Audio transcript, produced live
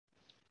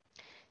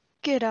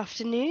Good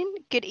afternoon,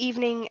 good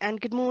evening,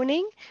 and good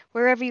morning,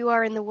 wherever you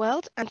are in the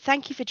world, and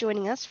thank you for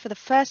joining us for the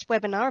first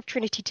webinar of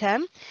Trinity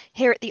Term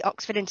here at the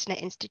Oxford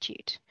Internet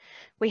Institute.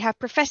 We have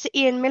Professor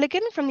Ian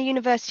Milligan from the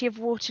University of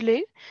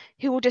Waterloo,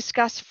 who will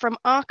discuss From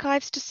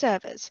Archives to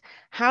Servers,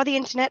 how the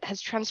Internet has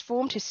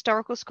transformed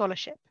historical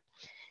scholarship.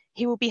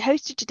 He will be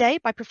hosted today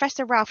by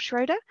Professor Ralph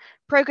Schroeder,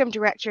 Programme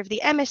Director of the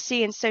MSc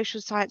in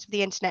Social Science of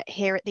the Internet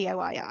here at the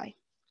OII.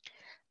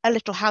 A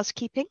little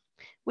housekeeping.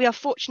 We are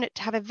fortunate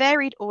to have a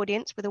varied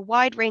audience with a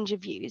wide range of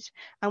views,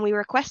 and we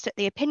request that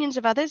the opinions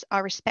of others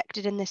are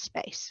respected in this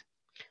space.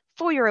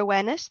 For your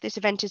awareness, this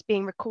event is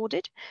being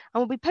recorded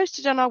and will be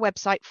posted on our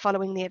website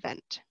following the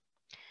event.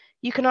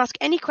 You can ask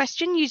any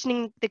question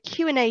using the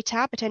Q&A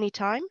tab at any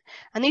time,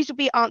 and these will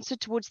be answered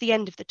towards the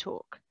end of the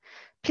talk.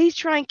 Please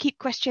try and keep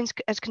questions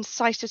as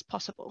concise as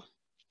possible.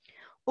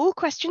 All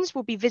questions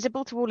will be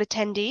visible to all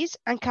attendees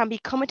and can be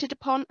commented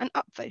upon and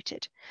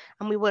upvoted,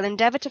 and we will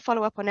endeavour to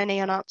follow up on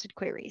any unanswered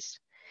queries.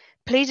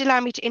 Please allow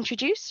me to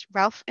introduce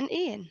Ralph and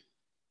Ian.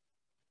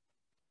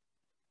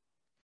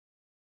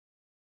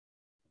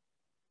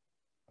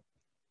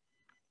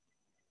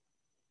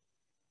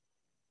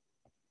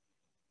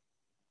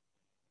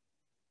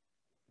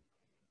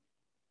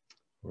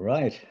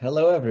 Right,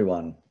 hello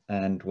everyone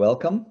and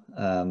welcome.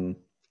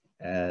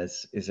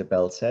 As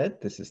Isabel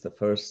said, this is the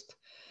first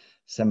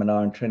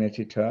seminar in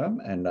Trinity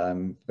Term, and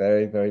I'm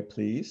very, very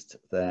pleased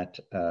that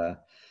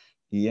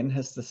Ian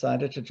has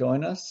decided to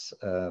join us.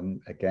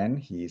 Again,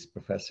 he's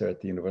professor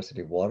at the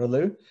University of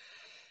Waterloo,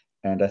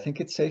 and I think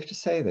it's safe to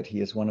say that he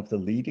is one of the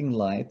leading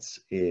lights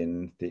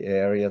in the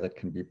area that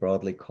can be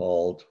broadly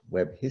called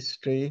web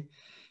history.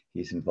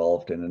 He's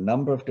involved in a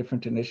number of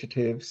different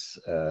initiatives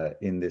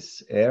in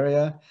this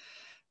area.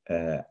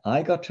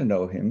 I got to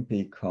know him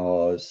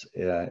because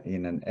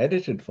in an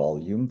edited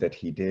volume that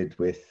he did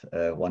with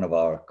one of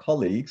our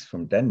colleagues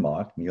from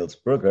Denmark, Niels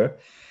Brugger,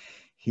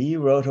 he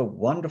wrote a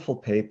wonderful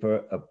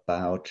paper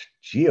about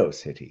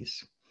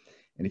GeoCities.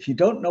 And if you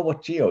don't know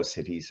what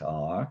GeoCities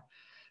are,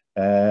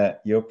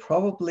 you're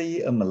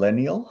probably a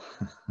millennial.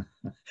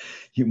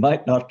 You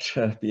might not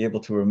be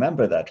able to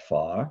remember that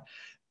far,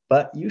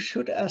 but you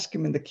should ask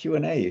him in the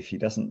Q&A if he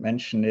doesn't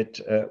mention it,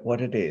 what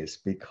it is,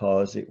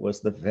 because it was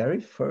the very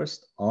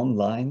first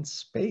online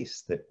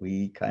space that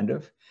we kind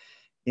of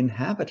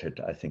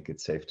inhabited, I think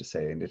it's safe to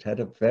say. And it had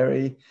a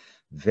very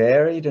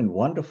varied and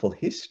wonderful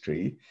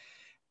history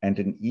and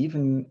an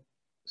even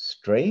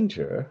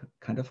stranger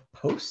kind of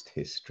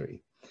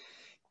post-history.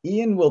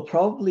 Ian will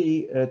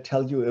probably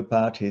tell you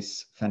about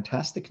his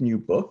fantastic new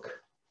book,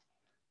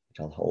 which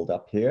I'll hold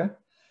up here.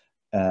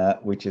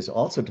 Which is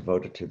also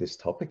devoted to this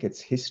topic. It's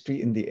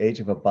History in the Age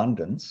of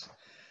Abundance.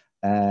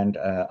 And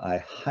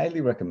I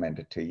highly recommend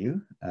it to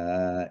you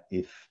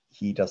if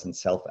he doesn't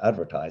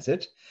self-advertise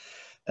it.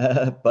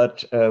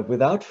 But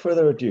without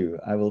further ado,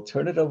 I will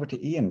turn it over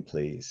to Ian,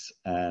 please.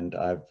 And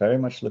I very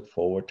much look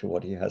forward to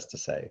what he has to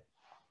say.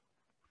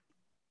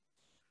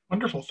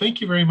 Wonderful. Thank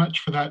you very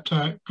much for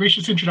that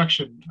gracious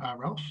introduction,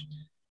 Ralph.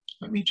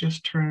 Let me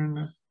just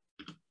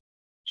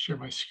share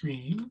my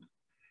screen.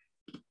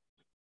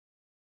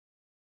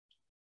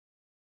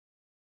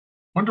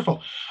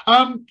 Wonderful.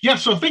 Yeah,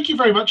 so thank you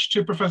very much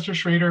to Professor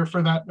Schroeder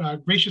for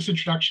that gracious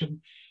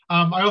introduction.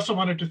 I also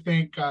wanted to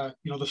thank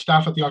the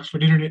staff at the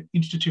Oxford Internet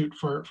Institute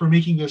for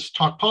making this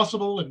talk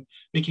possible and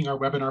making our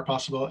webinar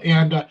possible.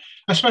 And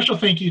a special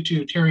thank you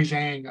to Terry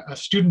Zhang, a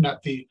student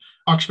at the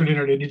Oxford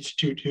Internet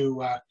Institute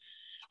who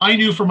I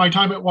knew from my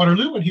time at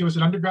Waterloo when he was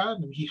an undergrad,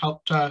 and he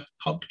helped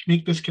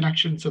make this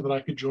connection so that I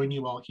could join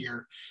you all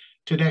here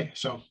today.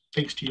 So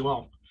thanks to you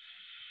all.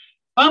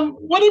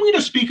 What I'm going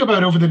to speak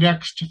about over the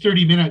next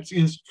 30 minutes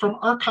is From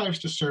Archives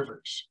to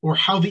Servers, or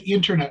how the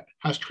internet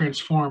has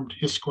transformed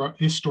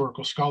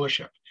historical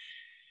scholarship.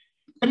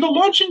 And the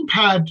launching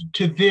pad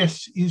to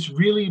this is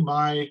really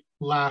my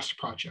last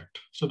project.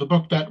 So the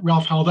book that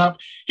Ralph held up,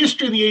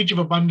 History in the Age of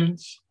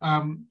Abundance,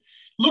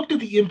 looked at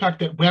the impact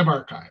that web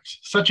archives,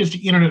 such as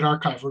the Internet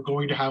Archive, were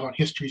going to have on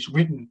histories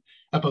written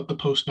about the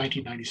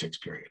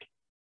post-1996 period.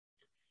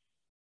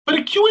 But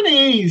at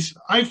Q&As,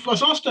 I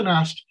was often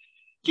asked,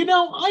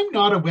 I'm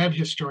not a web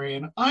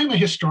historian. I'm a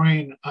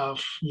historian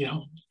of,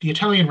 the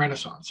Italian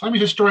Renaissance. I'm a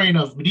historian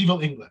of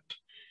medieval England.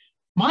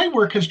 My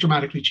work has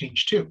dramatically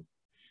changed too.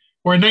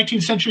 Or a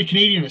 19th century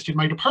Canadianist in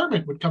my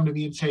department would come to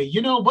me and say,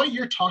 what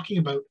you're talking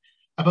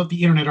about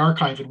the Internet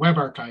Archive and web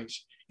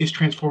archives is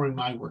transforming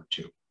my work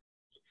too.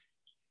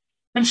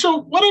 And so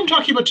what I'm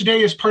talking about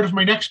today is part of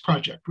my next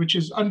project, which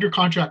is under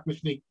contract with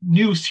the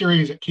new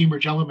series at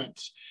Cambridge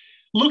Elements,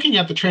 looking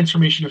at the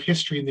transformation of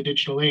history in the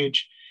digital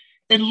age,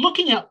 and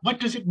looking at what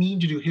does it mean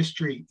to do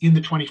history in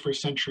the 21st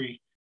century,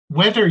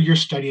 whether you're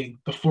studying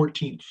the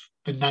 14th,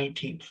 the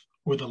 19th,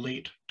 or the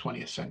late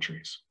 20th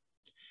centuries.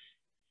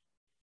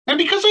 And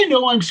because I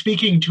know I'm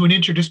speaking to an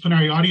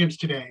interdisciplinary audience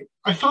today,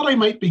 I thought I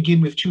might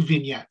begin with two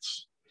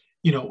vignettes,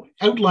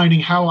 outlining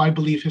how I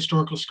believe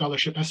historical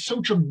scholarship has so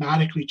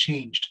dramatically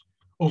changed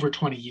over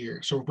 20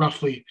 years, or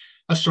roughly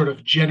a sort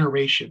of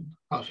generation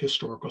of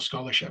historical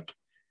scholarship.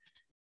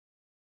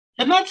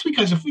 And that's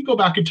because if we go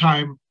back in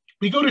time,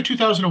 We go to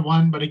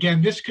 2001, but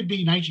again, this could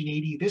be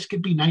 1980, this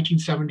could be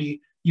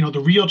 1970. The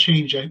real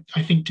change,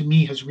 I think, to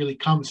me, has really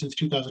come since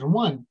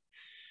 2001.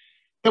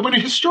 That when a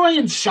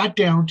historian sat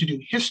down to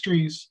do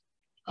histories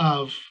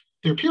of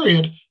their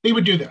period, they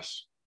would do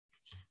this.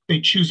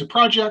 They'd choose a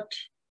project,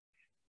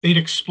 they'd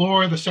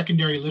explore the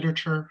secondary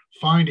literature,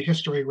 find a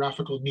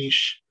historiographical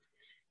niche.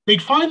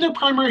 They'd find their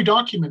primary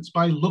documents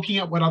by looking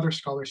at what other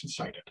scholars had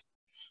cited,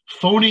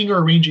 phoning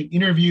or arranging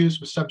interviews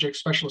with subject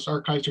specialist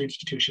archives or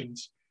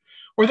institutions,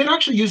 or they'd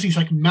actually use these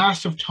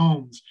massive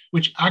tomes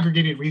which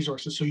aggregated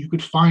resources so you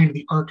could find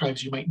the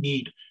archives you might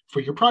need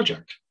for your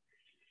project.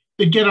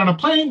 They'd get on a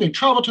plane, they'd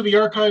travel to the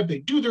archive,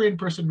 they'd do their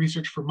in-person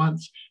research for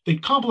months,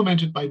 they'd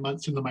complement it by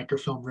months in the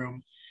microfilm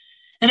room.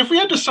 And if we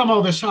had to sum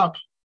all this up,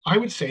 I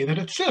would say that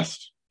at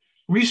CIST,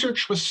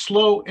 research was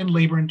slow and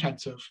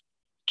labor-intensive,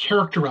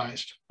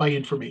 characterized by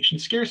information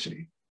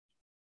scarcity.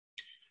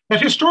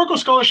 That historical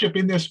scholarship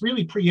in this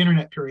really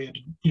pre-internet period,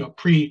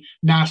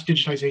 pre-mass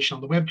digitization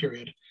on the web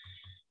period,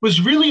 was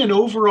really an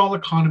overall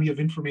economy of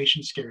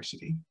information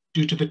scarcity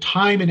due to the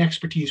time and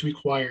expertise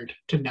required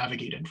to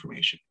navigate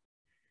information.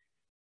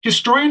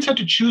 Historians had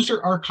to choose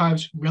their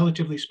archives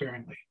relatively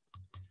sparingly.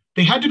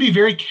 They had to be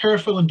very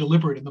careful and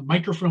deliberate in the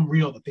microfilm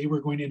reel that they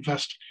were going to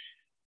invest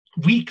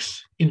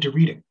weeks into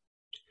reading.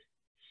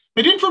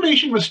 But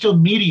information was still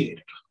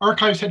mediated.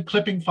 Archives had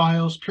clipping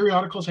files,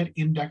 periodicals had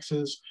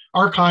indexes,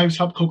 archives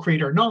helped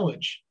co-create our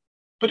knowledge.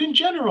 But in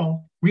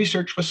general,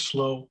 research was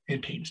slow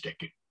and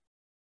painstaking.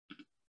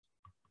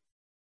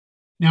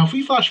 Now, if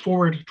we flash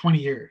forward 20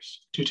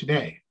 years to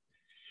today,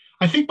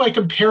 I think by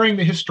comparing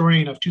the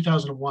historian of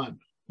 2001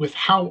 with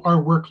how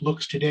our work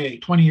looks today,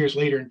 20 years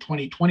later in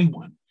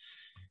 2021,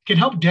 can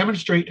help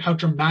demonstrate how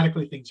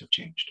dramatically things have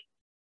changed.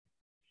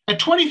 At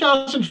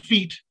 20,000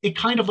 feet, it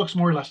kind of looks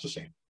more or less the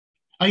same,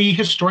 i.e.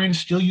 historians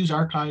still use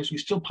archives, we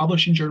still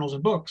publish in journals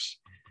and books.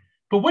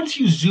 But once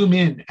you zoom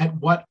in at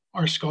what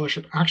our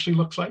scholarship actually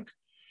looks like,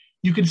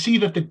 you can see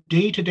that the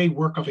day-to-day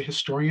work of a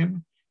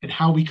historian and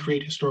how we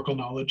create historical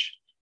knowledge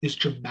is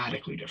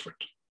dramatically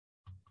different.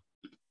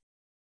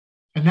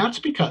 And that's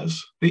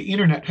because the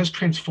internet has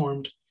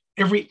transformed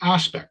every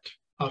aspect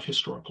of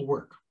historical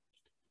work.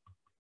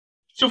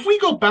 So if we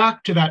go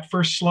back to that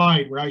first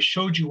slide where I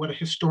showed you what a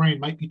historian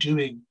might be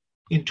doing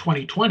in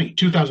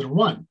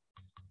 2001,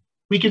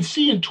 we can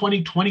see in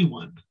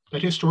 2021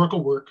 that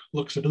historical work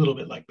looks a little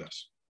bit like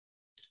this.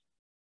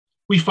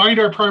 We find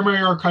our primary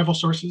archival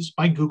sources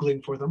by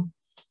Googling for them.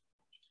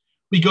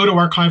 We go to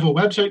archival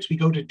websites, we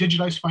go to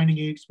digitized finding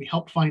aids, we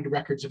help find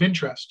records of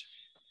interest.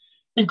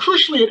 And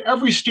crucially, at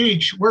every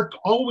stage, we're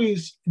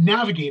always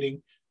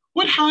navigating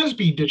what has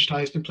been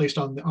digitized and placed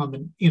on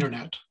the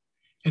internet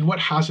and what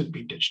hasn't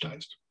been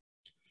digitized.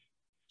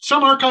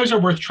 Some archives are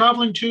worth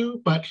traveling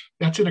to, but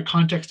that's in a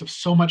context of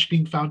so much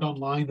being found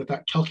online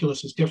that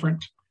calculus is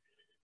different.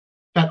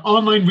 That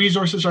online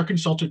resources are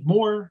consulted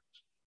more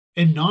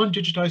and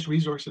non-digitized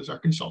resources are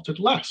consulted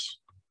less.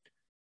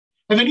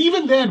 And then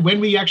even then, when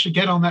we actually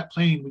get on that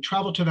plane, we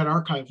travel to that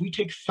archive, we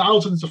take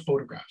thousands of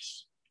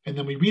photographs, and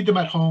then we read them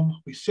at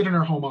home, we sit in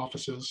our home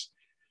offices,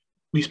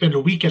 we spend a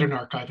week at an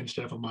archive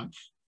instead of a month,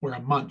 or a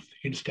month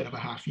instead of a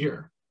half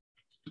year.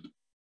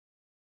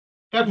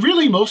 That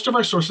really most of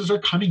our sources are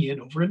coming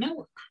in over a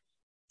network.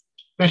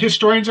 That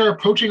historians are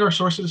approaching our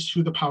sources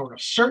through the power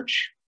of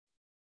search.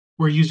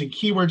 We're using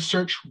keyword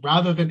search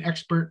rather than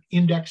expert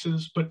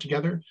indexes put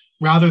together,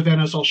 rather than,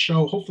 as I'll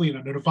show, hopefully in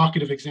an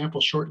evocative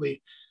example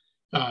shortly,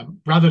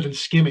 rather than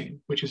skimming,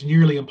 which is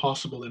nearly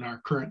impossible in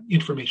our current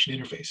information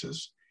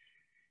interfaces.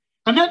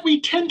 And that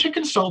we tend to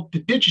consult the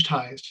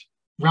digitized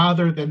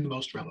rather than the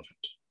most relevant.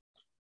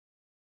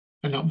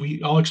 And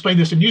I'll explain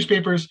this in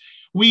newspapers.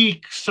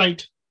 We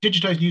cite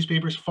digitized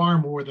newspapers far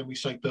more than we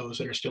cite those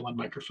that are still on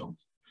microfilm.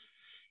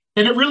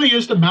 And it really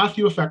is the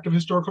Matthew effect of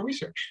historical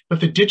research, that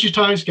the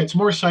digitized gets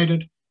more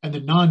cited and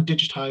the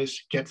non-digitized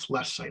gets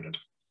less cited.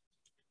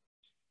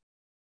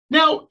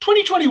 Now,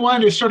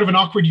 2021 is sort of an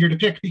awkward year to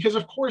pick because,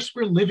 of course,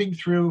 we're living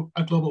through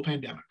a global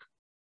pandemic.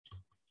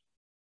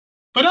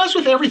 But as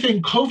with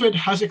everything, COVID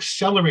has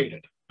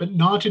accelerated, but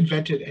not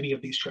invented any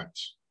of these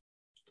trends.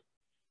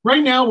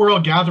 Right now, we're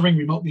all gathering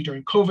remotely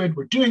during COVID.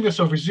 We're doing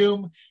this over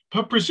Zoom,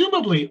 but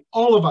presumably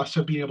all of us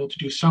have been able to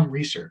do some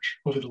research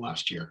over the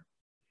last year.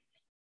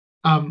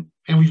 And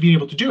we've been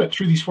able to do it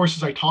through these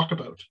forces I talk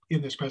about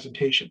in this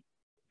presentation.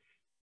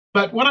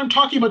 But what I'm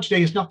talking about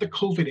today is not the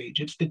COVID age,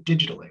 it's the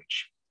digital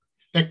age.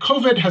 That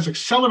COVID has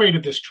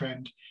accelerated this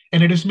trend,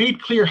 and it has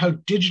made clear how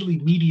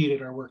digitally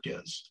mediated our work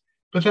is,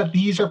 but that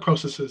these are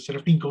processes that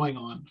have been going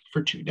on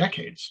for 2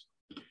 decades.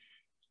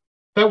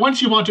 That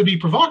once you want to be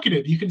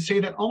provocative, you can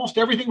say that almost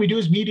everything we do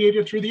is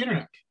mediated through the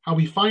internet. How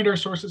we find our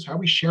sources, how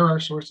we share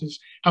our sources,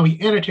 how we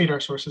annotate our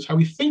sources, how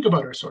we think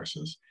about our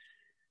sources.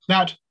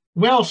 That,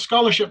 well,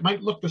 scholarship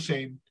might look the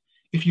same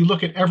if you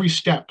look at every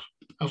step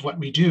of what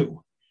we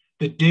do.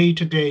 The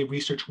day-to-day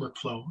research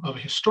workflow of a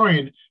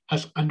historian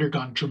has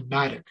undergone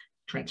dramatic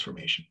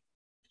transformation.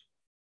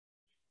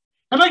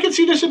 And I can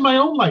see this in my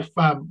own life,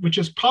 which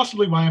is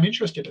possibly why I'm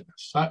interested in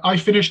this. I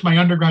finished my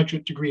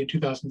undergraduate degree in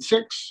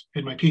 2006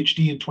 and my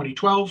PhD in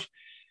 2012.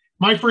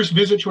 My first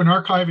visit to an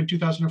archive in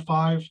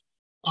 2005,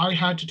 I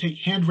had to take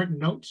handwritten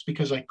notes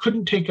because I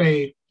couldn't take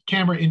a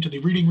camera into the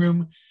reading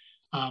room.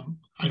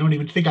 I don't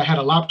even think I had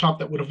a laptop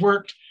that would have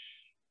worked.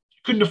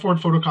 Couldn't afford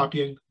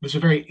photocopying. It was a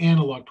very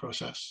analog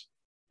process.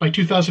 By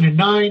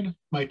 2009,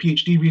 my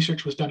PhD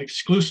research was done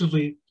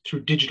exclusively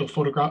through digital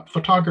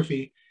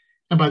photography.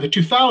 And by the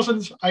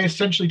 2000s, I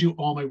essentially do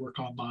all my work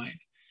online.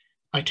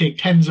 I take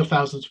tens of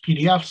thousands of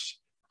PDFs,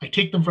 I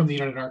take them from the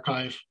Internet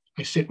Archive,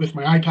 I sit with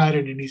my iPad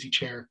in an easy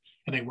chair,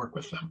 and I work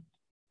with them.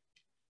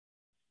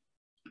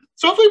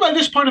 So hopefully by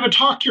this point of the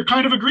talk, you're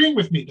kind of agreeing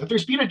with me that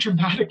there's been a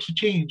dramatic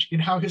change in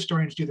how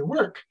historians do their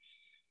work.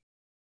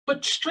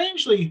 But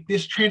strangely,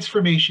 this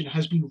transformation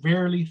has been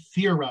rarely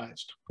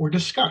theorized or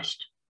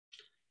discussed.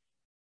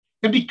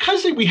 And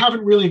because we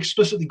haven't really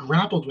explicitly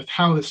grappled with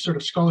how this sort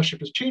of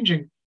scholarship is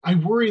changing, I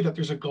worry that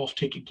there's a gulf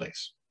taking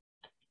place.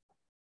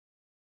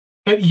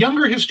 That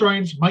younger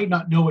historians might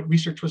not know what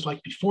research was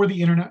like before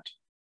the internet,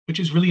 which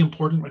is really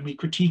important when we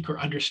critique or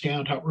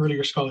understand how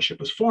earlier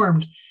scholarship was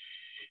formed.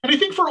 And I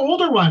think for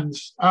older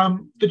ones,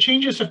 the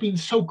changes have been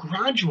so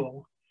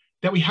gradual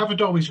that we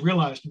haven't always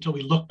realized until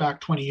we look back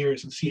 20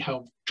 years and see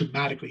how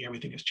dramatically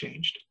everything has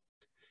changed.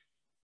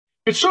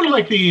 It's sort of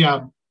like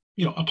the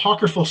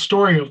apocryphal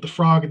story of the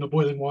frog in the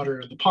boiling water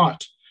in the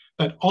pot,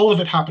 that all of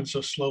it happened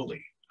so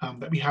slowly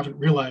that we haven't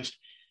realized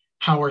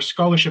how our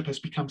scholarship has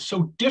become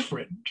so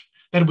different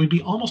that it would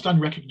be almost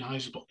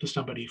unrecognizable to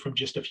somebody from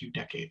just a few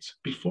decades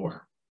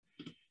before.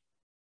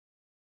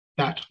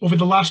 That over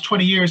the last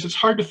 20 years, it's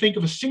hard to think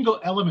of a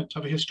single element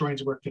of a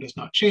historian's work that has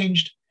not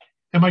changed.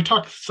 And my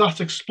talk thus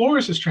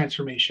explores this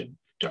transformation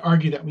to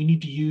argue that we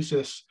need to use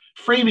this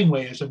framing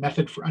way as a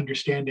method for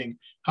understanding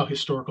how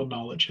historical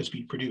knowledge has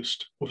been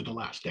produced over the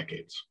last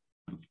decades.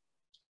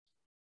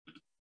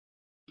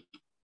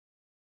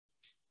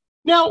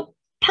 Now,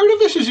 part of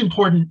this is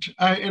important,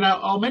 and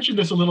I'll mention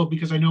this a little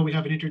because I know we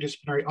have an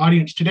interdisciplinary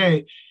audience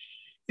today,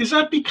 is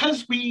that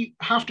because we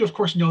have to, of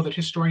course, know that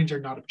historians are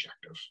not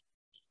objective.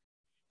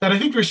 That I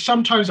think there's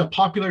sometimes a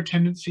popular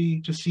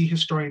tendency to see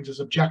historians as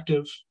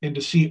objective and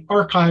to see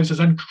archives as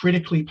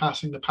uncritically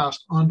passing the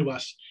past on to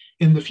us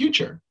in the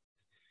future.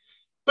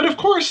 But of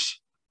course,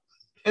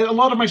 a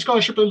lot of my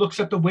scholarship looks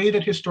at the way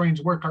that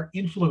historians work are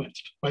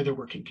influenced by their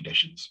working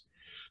conditions.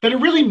 That it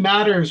really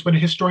matters when a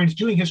historian's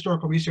doing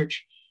historical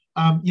research,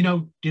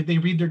 did they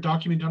read their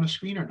document on a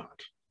screen or not?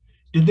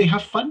 Did they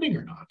have funding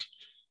or not?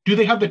 Do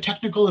they have the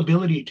technical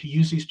ability to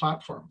use these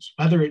platforms,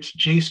 whether it's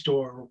JSTOR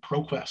or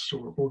ProQuest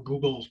or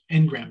Google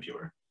Ngram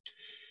Viewer?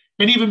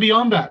 And even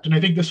beyond that, and I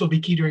think this will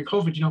be key during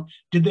COVID,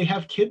 did they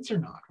have kids or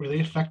not? Were they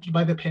affected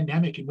by the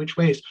pandemic? In which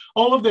ways?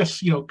 All of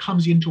this,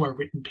 comes into our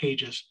written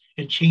pages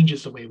and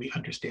changes the way we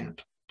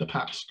understand the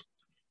past.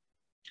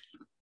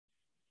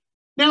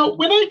 Now,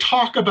 when I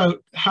talk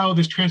about how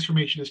this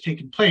transformation has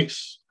taken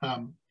place,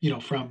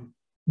 from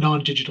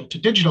non-digital to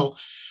digital,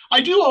 I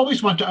do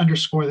always want to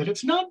underscore that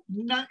it's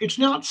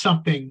not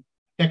something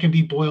that can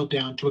be boiled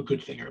down to a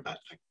good thing or a bad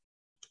thing.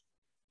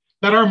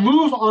 That our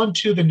move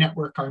onto the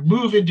network, our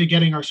move into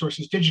getting our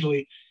sources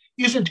digitally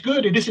isn't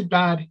good, it isn't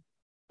bad,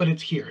 but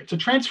it's here. It's a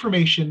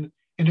transformation,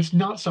 and it's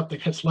not something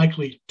that's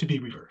likely to be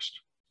reversed.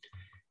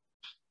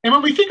 And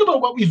when we think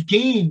about what we've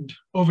gained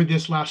over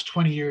this last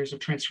 20 years of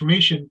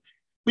transformation,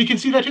 we can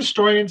see that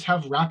historians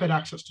have rapid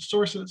access to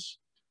sources.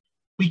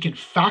 We can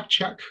fact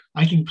check.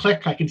 I can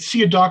click, I can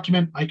see a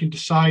document, I can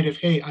decide if,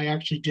 hey, I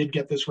actually did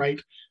get this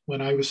right when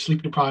I was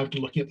sleep deprived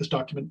and looking at this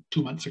document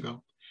 2 months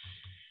ago.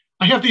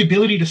 I have the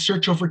ability to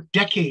search over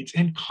decades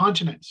and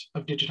continents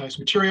of digitized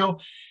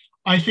material.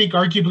 I think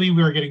arguably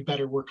we are getting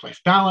better work-life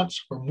balance.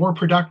 We're more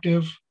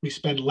productive. We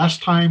spend less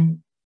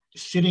time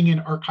sitting in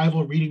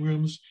archival reading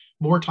rooms,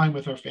 more time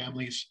with our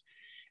families.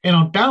 And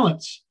on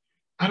balance,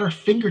 at our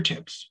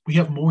fingertips, we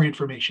have more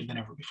information than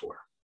ever before.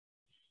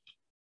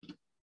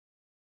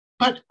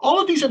 But all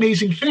of these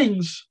amazing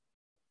things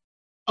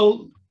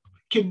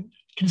can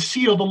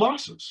conceal the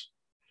losses.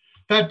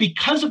 That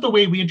because of the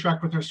way we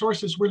interact with our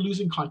sources, we're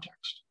losing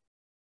context.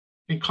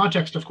 And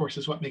context, of course,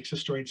 is what makes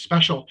historians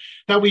special.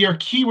 That we are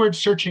keyword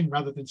searching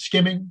rather than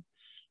skimming.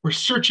 We're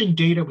searching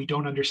data we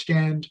don't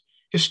understand.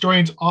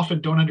 Historians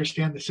often don't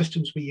understand the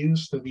systems we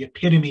use. They're the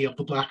epitome of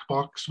the black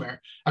box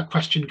where a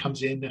question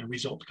comes in and a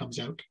result comes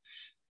out.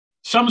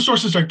 Some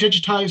sources are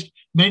digitized,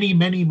 many,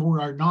 many more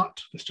are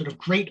not. The sort of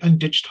great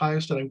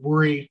undigitized that I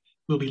worry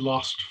will be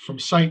lost from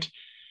sight.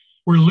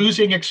 We're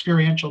losing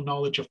experiential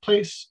knowledge of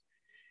place.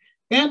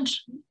 And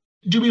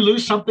do we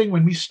lose something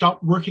when we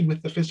stop working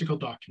with the physical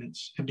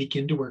documents and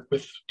begin to work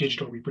with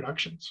digital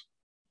reproductions?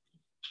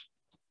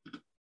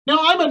 Now,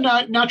 I'm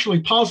a naturally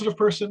positive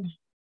person.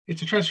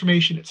 It's a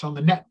transformation. It's on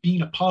the net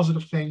being a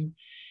positive thing.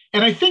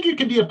 And I think it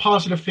can be a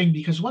positive thing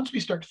because once we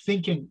start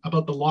thinking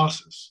about the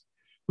losses,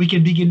 we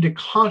can begin to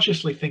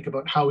consciously think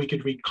about how we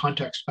could read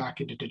context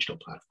back into digital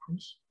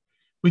platforms.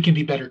 We can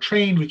be better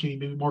trained. We can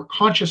be more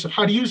conscious of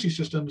how to use these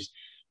systems.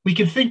 We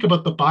can think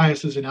about the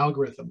biases and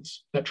algorithms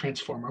that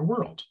transform our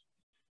world.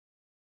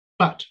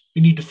 But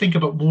we need to think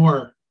about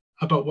more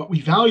about what we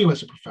value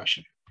as a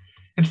profession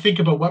and think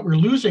about what we're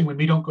losing when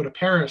we don't go to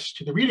Paris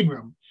to the reading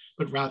room,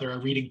 but rather are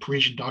reading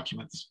Parisian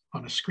documents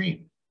on a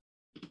screen.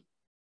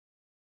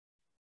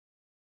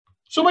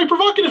 So my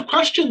provocative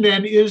question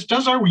then is,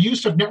 does our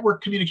use of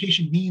network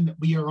communication mean that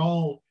we are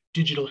all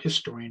digital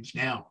historians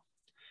now?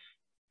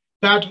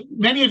 That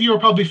many of you are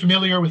probably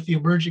familiar with the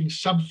emerging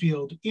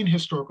subfield in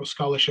historical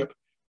scholarship,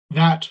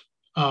 that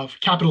of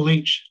capital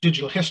H,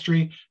 digital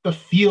history, the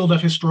field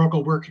of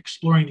historical work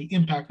exploring the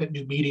impact that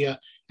new media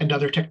and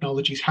other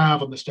technologies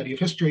have on the study of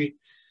history.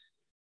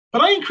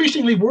 But I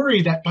increasingly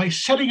worry that by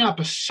setting up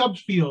a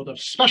subfield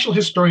of special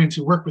historians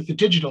who work with the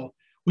digital,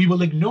 we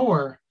will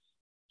ignore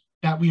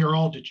that we are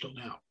all digital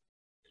now.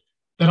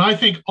 That I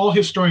think all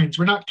historians,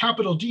 we're not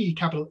capital D,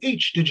 capital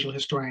H digital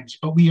historians,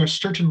 but we are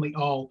certainly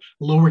all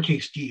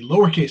lowercase d,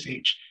 lowercase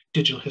h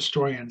digital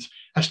historians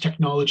as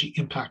technology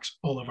impacts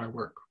all of our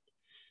work.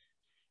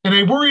 And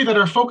I worry that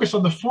our focus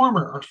on the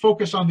former, our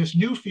focus on this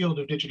new field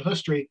of digital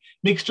history,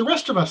 makes the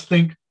rest of us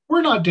think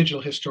we're not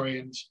digital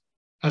historians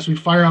as we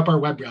fire up our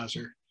web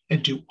browser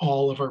and do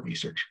all of our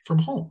research from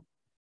home.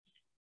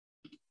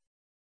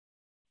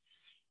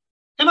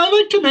 And I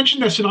like to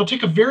mention this, and I'll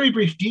take a very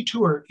brief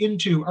detour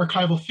into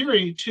archival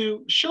theory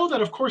to show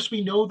that, of course,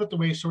 we know that the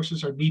way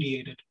sources are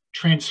mediated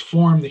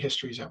transform the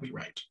histories that we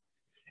write.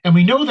 And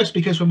we know this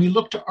because when we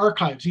look to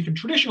archives, even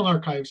traditional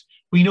archives,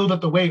 we know that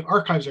the way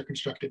archives are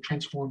constructed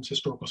transforms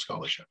historical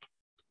scholarship.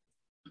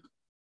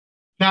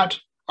 That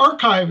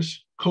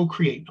archives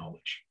co-create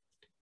knowledge.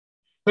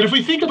 But if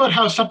we think about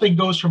how something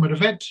goes from an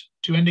event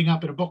to ending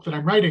up in a book that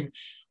I'm writing,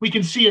 we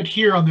can see it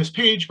here on this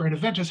page where an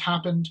event has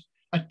happened,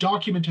 a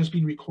document has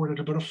been recorded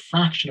about a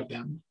fraction of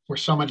them, where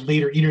someone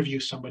later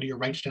interviews somebody or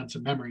writes down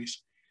some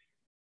memories.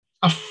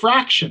 A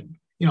fraction,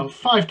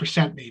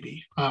 5%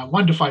 maybe,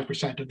 1 to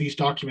 5% of these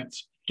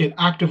documents get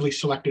actively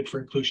selected for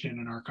inclusion in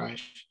an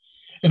archive.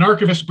 An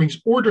archivist brings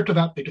order to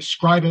that, they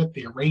describe it,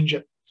 they arrange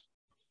it,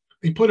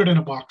 they put it in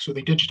a box or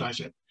they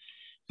digitize it,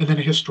 and then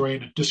a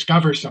historian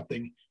discovers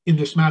something in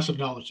this massive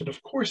knowledge that,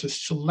 of course, is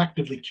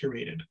selectively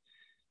curated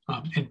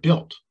and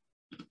built.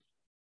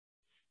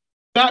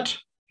 That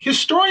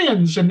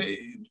historians, and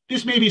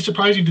this may be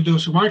surprising to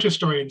those who aren't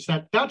historians,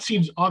 that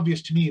seems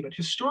obvious to me, but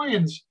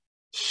historians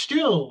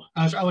still,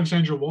 as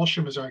Alexandra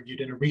Wallstrom has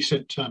argued in a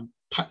recent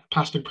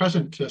past and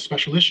present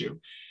special issue,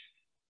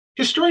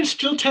 historians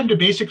still tend to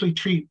basically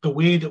treat the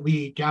way that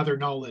we gather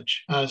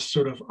knowledge as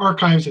sort of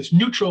archives as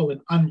neutral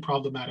and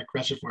unproblematic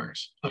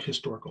reservoirs of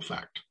historical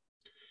fact.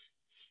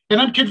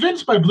 And I'm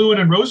convinced by Bluin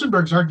and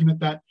Rosenberg's argument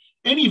that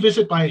any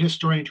visit by a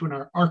historian to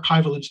an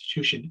archival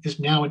institution is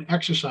now an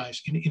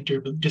exercise in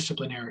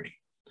interdisciplinarity.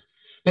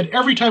 That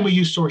every time we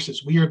use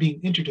sources, we are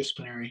being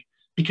interdisciplinary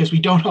because we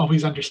don't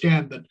always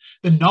understand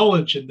the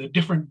knowledge and the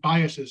different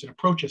biases and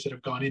approaches that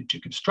have gone into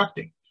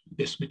constructing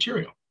this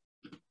material.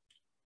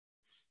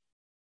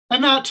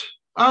 And that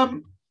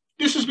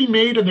this has been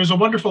made, and there's a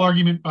wonderful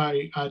argument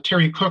by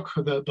Terry Cook,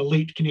 the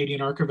late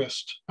Canadian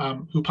archivist,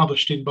 who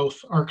published in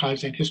both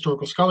Archives and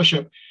Historical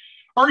Scholarship,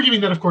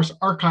 arguing that, of course,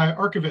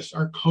 archivists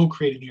are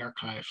co-creating the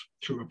archive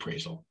through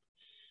appraisal.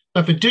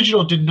 That the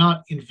digital did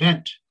not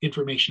invent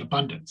information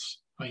abundance.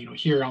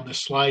 Here on this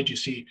slide, you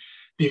see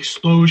the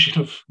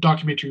explosion of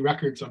documentary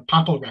records on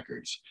papal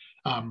records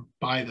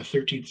by the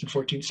 13th and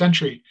 14th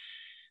century,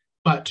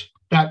 but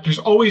that there's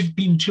always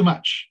been too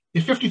much.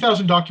 If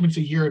 50,000 documents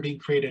a year are being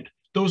created,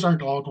 those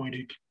aren't all going to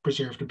be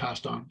preserved and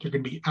passed on. They're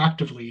going to be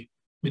actively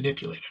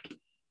manipulated.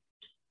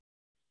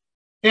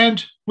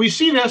 And we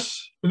see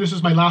this, and this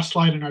is my last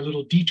slide in our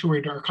little detour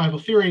into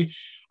archival theory.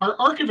 Our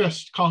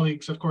archivist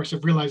colleagues, of course,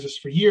 have realized this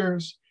for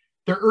years.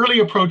 Their early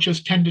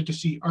approaches tended to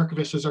see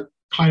archivists as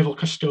archival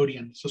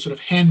custodians, so sort of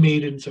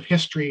handmaidens of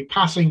history,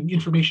 passing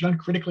information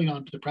uncritically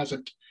on to the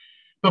present.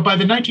 But by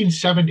the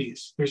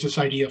 1970s, there's this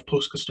idea of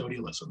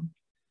post-custodialism,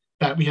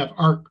 that we have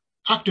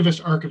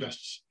activist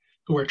archivists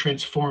who are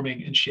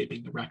transforming and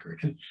shaping the record.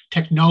 And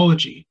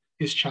technology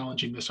is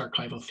challenging this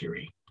archival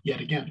theory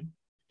yet again.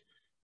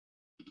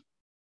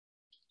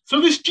 So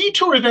this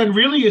detour then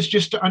really is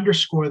just to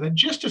underscore that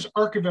just as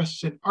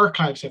archivists and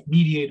archives have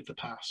mediated the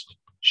past,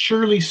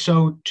 surely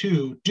so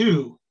too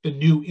do the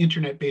new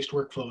internet-based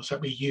workflows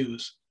that we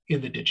use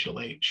in the digital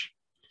age.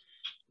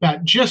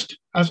 That just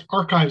as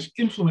archives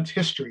influence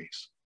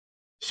histories,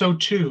 so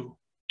too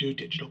do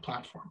digital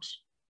platforms.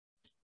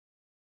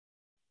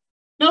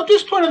 Now, at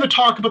this point in the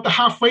talk about the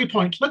halfway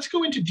point, let's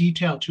go into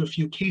detail to a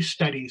few case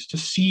studies to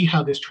see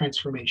how this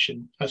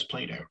transformation has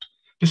played out,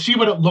 to see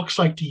what it looks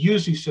like to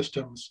use these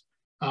systems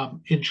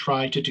and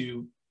try to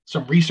do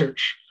some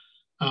research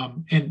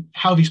and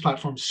how these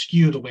platforms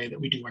skew the way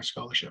that we do our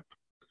scholarship.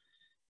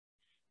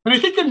 And I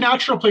think the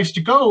natural place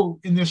to go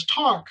in this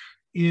talk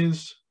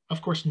is,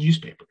 of course,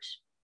 newspapers.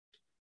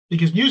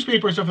 Because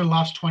newspapers over the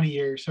last 20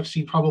 years have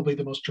seen probably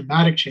the most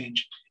dramatic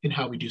change in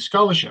how we do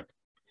scholarship.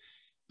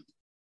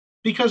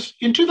 Because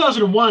in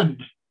 2001,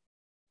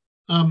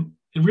 and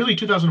really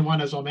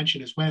 2001, as I'll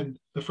mention, is when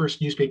the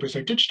first newspapers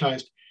are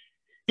digitized.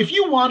 If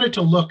you wanted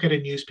to look at a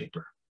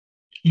newspaper,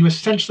 you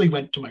essentially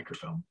went to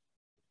microfilm.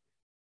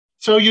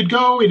 So you'd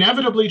go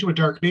inevitably to a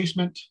dark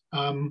basement,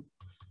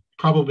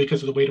 probably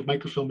because of the weight of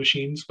microfilm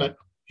machines, but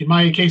in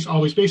my case,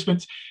 always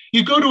basements.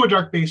 You'd go to a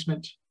dark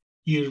basement,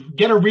 you'd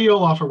get a reel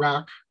off a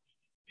rack,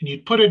 and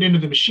you'd put it into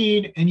the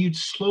machine, and you'd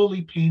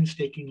slowly,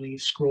 painstakingly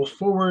scroll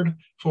forward,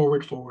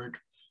 forward, forward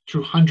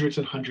through hundreds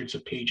and hundreds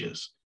of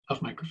pages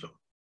of microfilm.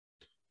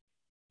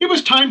 It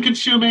was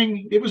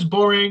time-consuming, it was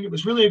boring, it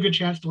was really a good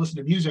chance to listen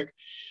to music,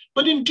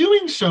 but in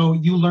doing so,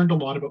 you learned a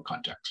lot about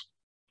context.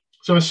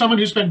 So as someone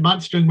who spent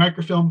months doing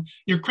microfilm,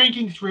 you're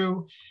cranking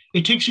through,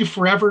 it takes you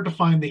forever to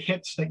find the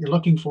hits that you're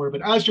looking for,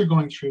 but as you're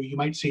going through, you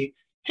might see,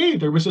 hey,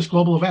 there was this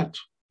global event.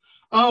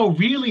 Oh,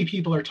 really,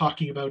 people are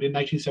talking about in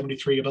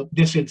 1973 about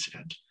this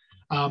incident.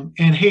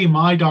 And hey,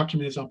 my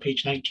document is on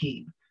page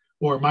 19,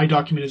 or my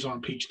document is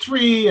on page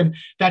 3, and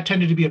that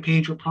tended to be a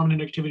page where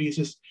prominent activities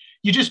is,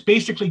 you just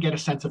basically get a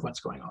sense of what's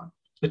going on.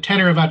 The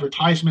tenor of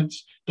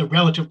advertisements, the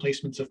relative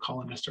placements of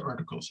columnists or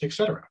articles,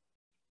 etc.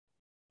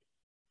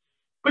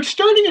 But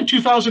starting in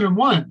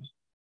 2001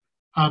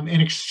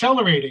 and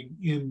accelerating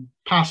in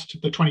past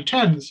the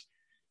 2010s,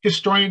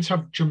 historians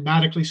have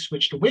dramatically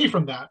switched away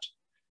from that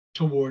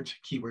towards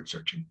keyword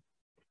searching.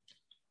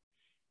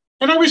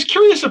 And I was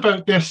curious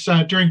about this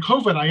during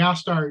COVID. I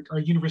asked our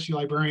university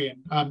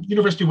librarian,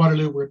 University of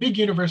Waterloo, we're a big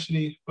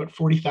university, about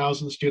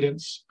 40,000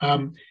 students.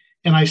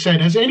 And I said,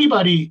 has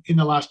anybody in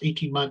the last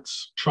 18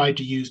 months tried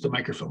to use the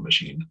microfilm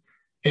machine?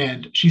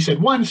 And she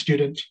said, one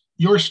student,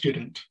 your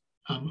student,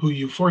 who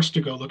you forced to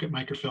go look at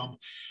microfilm.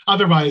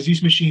 Otherwise,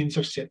 these machines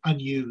have sit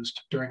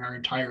unused during our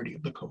entirety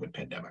of the COVID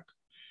pandemic.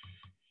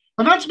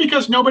 And that's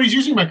because nobody's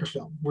using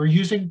microfilm. We're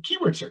using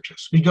keyword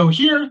searches. We go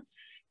here,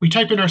 we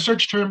type in our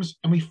search terms,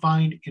 and we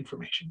find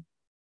information.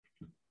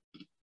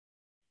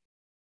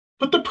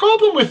 But the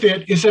problem with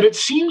it is that it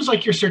seems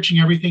like you're searching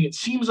everything. It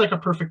seems like a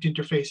perfect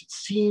interface. It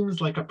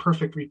seems like a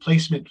perfect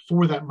replacement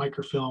for that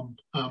microfilm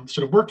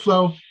sort of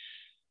workflow.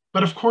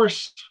 But of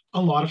course,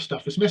 a lot of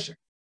stuff is missing.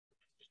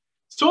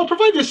 So I'll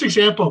provide this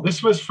example.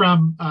 This was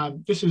from,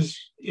 this is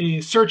a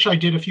search I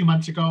did a few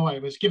months ago. I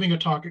was giving a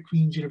talk at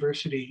Queen's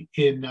University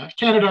in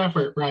Canada,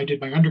 where I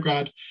did my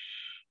undergrad.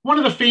 One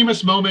of the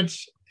famous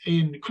moments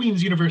in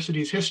Queen's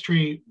University's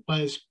history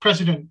was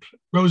President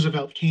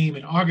Roosevelt came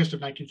in August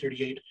of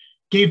 1938,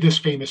 gave this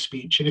famous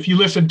speech. And if you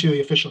listen to the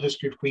official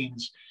history of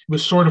Queen's, it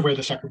was sort of where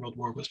the Second World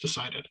War was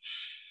decided.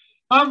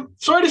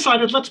 So I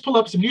decided, let's pull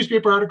up some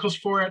newspaper articles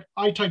for it.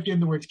 I typed in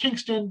the words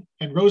Kingston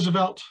and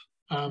Roosevelt,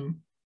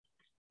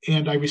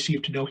 and I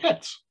received no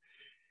hits.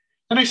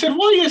 And I said,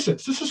 why is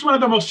this? This is one of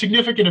the most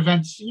significant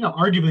events,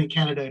 arguably in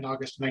Canada in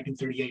August of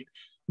 1938.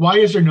 Why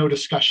is there no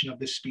discussion of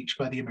this speech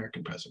by the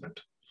American president?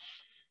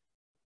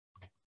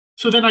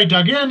 So then I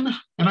dug in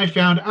and I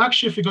found,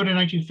 actually, if we go to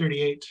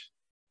 1938,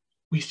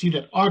 we see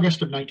that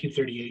August of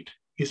 1938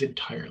 is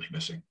entirely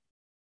missing.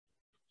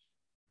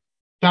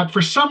 That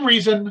for some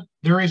reason,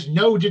 there is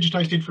no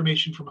digitized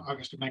information from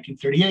August of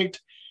 1938.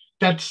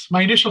 That's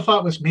my initial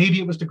thought was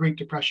maybe it was the Great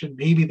Depression.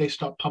 Maybe they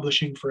stopped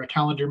publishing for a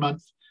calendar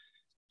month.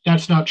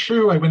 That's not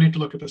true. I went in to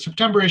look at the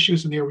September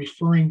issues, and they were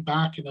referring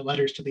back in the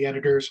letters to the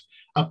editors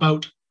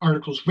about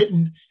articles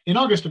written in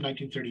August of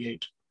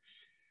 1938.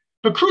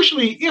 But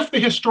crucially, if the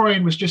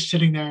historian was just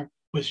sitting there,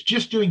 was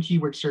just doing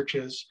keyword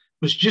searches,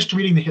 was just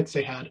reading the hits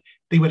they had,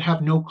 they would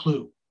have no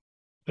clue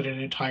that an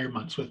entire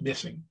month was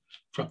missing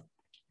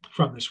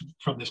from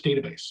this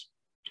database.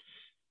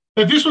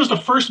 That this was the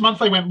first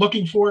month I went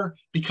looking for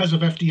because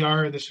of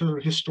FDR and this sort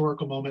of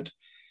historical moment,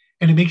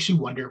 and it makes you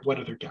wonder what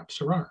other gaps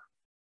there are.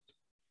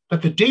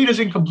 That the data is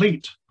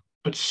incomplete,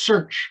 but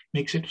search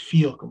makes it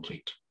feel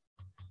complete.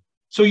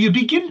 So you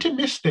begin to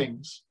miss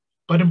things,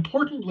 but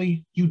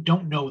importantly, you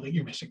don't know that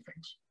you're missing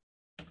things.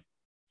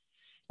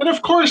 And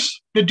of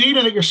course, the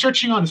data that you're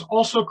searching on is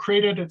also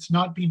created. It's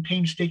not being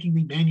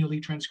painstakingly manually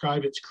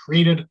transcribed. It's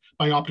created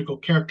by optical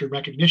character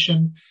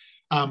recognition.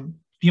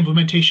 The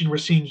implementation we're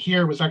seeing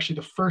here was actually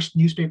the first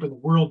newspaper in the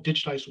world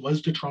digitized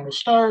was the Toronto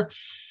Star,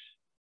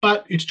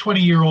 but it's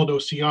 20-year-old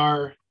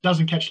OCR,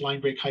 doesn't catch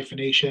line break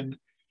hyphenation.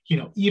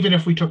 Even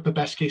if we took the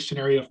best case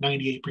scenario of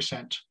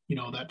 98%,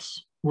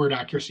 that's word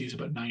accuracy is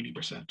about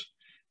 90%.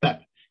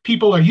 That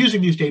people are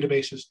using these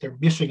databases, they're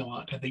missing a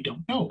lot and they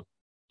don't know.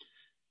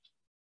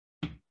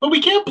 But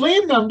we can't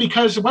blame them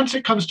because once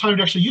it comes time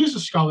to actually use the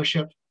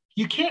scholarship,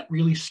 you can't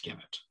really skim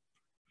it.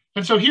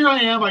 And so here I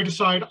am, I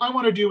decide I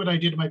want to do what I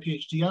did in my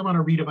PhD. I want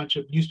to read a bunch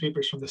of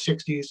newspapers from the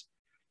 60s.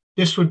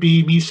 This would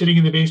be me sitting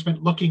in the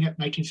basement looking at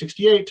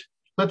 1968.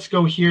 Let's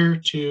go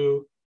here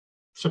to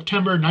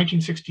September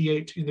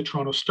 1968 in the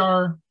Toronto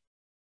Star.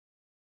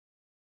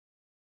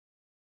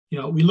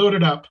 We load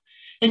it up.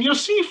 And you'll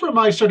see from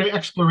my sort of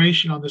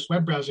exploration on this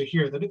web browser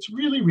here that it's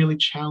really, really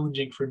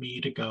challenging for me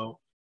to go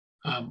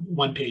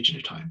one page at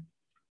a time.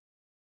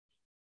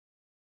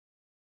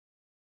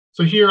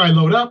 So here I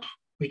load up.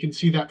 We can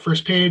see that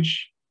first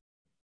page.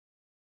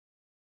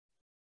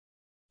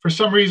 For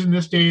some reason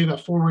this day, the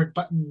forward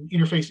button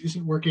interface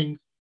isn't working.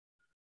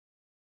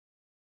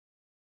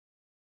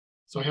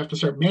 So I have to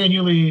start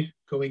manually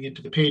going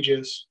into the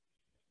pages.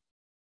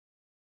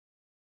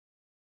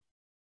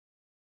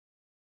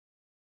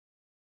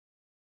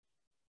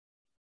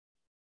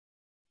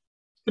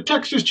 The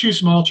text is too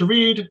small to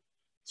read.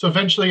 So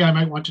eventually I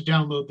might want to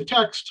download the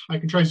text. I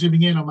can try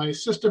zooming in on my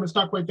system. It's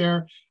not quite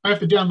there. I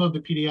have to download the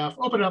PDF,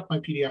 open up my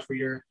PDF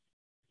reader,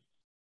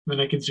 then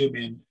I can zoom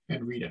in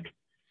and read it.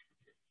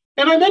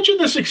 And I mentioned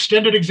this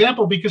extended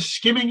example because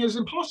skimming is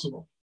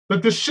impossible,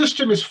 that the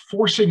system is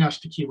forcing us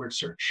to keyword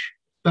search,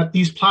 that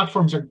these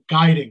platforms are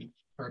guiding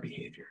our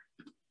behavior.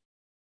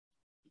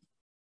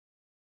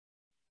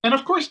 And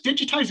of course,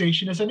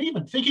 digitization is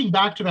uneven. Thinking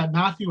back to that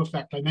Matthew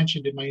effect I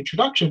mentioned in my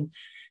introduction,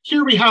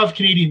 here we have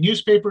Canadian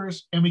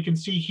newspapers, and we can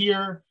see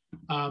here,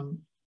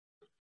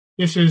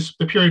 this is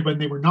the period when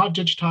they were not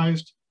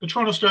digitized. The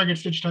Toronto Star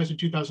gets digitized in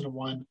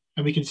 2001,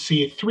 and we can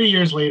see 3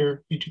 years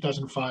later, in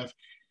 2005,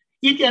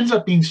 it ends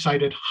up being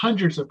cited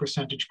hundreds of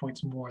percentage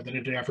points more than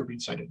it had ever been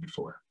cited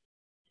before.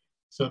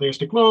 So there's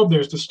the Globe,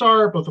 there's the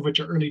Star, both of which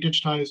are early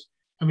digitized,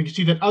 and we can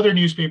see that other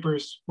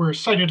newspapers were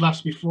cited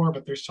less before,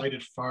 but they're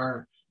cited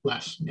far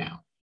less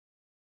now.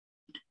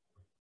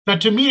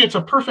 That to me, it's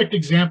a perfect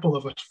example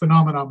of a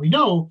phenomenon we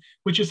know,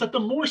 which is that the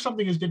more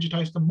something is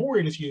digitized, the more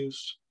it is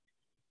used,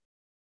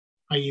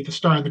 i.e. the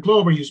Star and the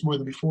Globe are used more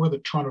than before, the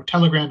Toronto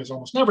Telegram is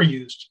almost never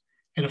used,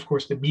 and of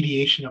course the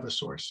mediation of a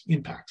source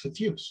impacts its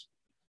use.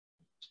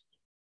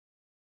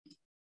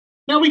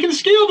 Now we can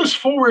scale this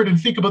forward and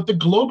think about the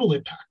global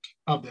impact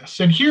of this,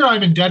 and here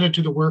I'm indebted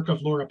to the work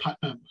of Laura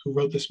Putnam, who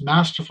wrote this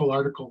masterful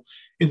article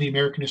in the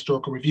American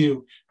Historical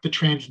Review, The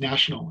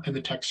Transnational and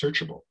the Text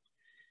Searchable.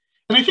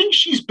 And I think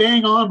she's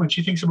bang on when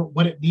she thinks about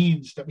what it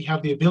means that we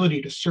have the ability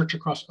to search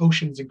across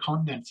oceans and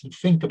continents and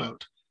think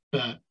about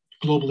the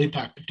global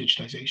impact of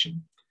digitization.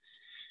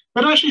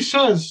 But as she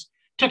says,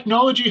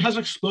 technology has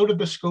exploded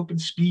the scope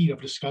and speed of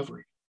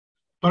discovery.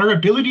 But our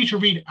ability to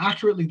read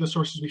accurately the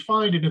sources we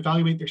find and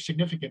evaluate their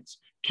significance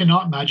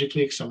cannot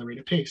magically accelerate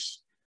a pace.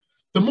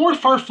 The more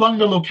far-flung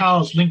the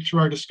locales linked through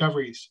our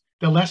discoveries,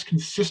 the less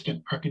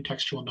consistent our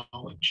contextual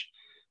knowledge.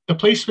 The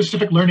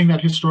place-specific learning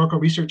that historical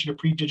research in a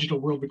pre-digital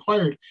world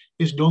required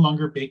is no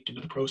longer baked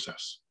into the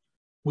process.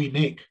 We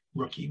make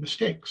rookie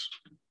mistakes.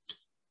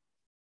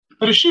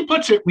 But as she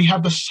puts it, we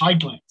have the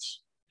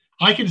sidelines.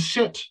 I can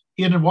sit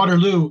in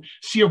Waterloo,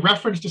 see a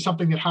reference to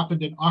something that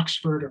happened in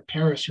Oxford or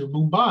Paris or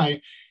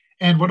Mumbai,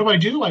 and what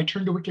do? I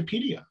turn to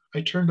Wikipedia.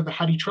 I turn to the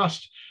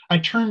HathiTrust. I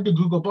turn to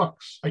Google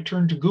Books. I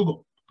turn to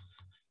Google.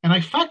 And I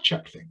fact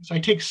check things. I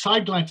take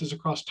side glances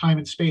across time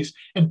and space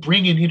and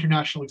bring in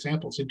international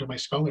examples into my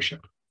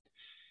scholarship.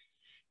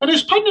 And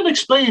as Putnam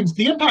explains,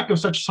 the impact of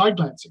such side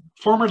glancing,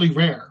 formerly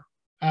rare,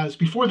 as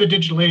before the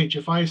digital age,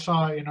 if I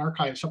saw in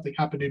archives something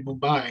happened in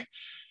Mumbai,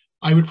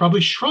 I would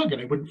probably shrug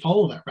and I wouldn't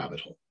follow that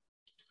rabbit hole.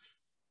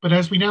 But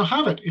as we now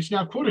have it, it's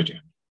now quoted in.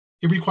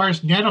 It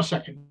requires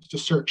nanoseconds to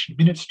search,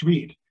 minutes to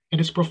read,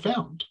 and it's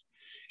profound.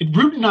 It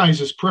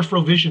routinizes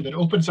peripheral vision that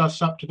opens us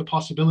up to the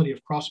possibility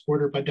of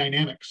cross-border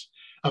dynamics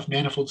of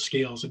manifold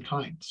scales and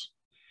kinds.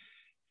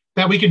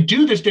 That we can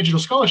do this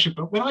digital scholarship,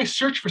 but when I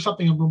search for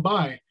something in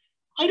Mumbai,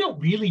 I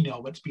don't really know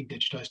what's being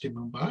digitized in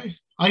Mumbai.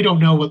 I don't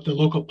know what the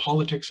local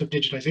politics of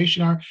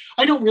digitization are.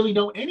 I don't really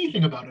know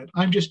anything about it.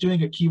 I'm just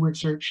doing a keyword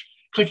search,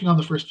 clicking on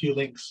the first few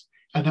links,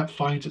 and that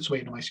finds its way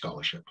into my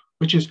scholarship,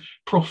 which is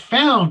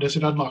profound as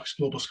it unlocks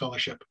global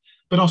scholarship,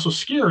 but also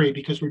scary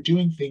because we're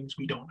doing things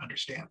we don't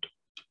understand.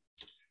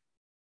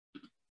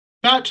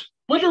 That,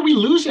 what are we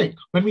losing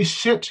when we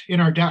sit in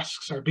our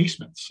desks, our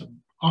basements and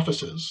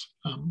offices,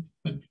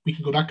 and we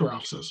can go back to our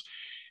offices,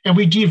 and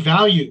we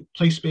devalue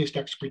place-based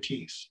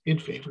expertise in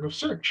favor of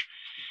search?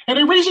 And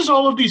it raises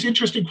all of these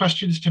interesting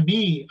questions to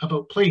me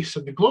about place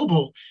and the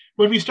global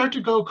when we start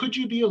to go, could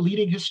you be a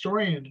leading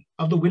historian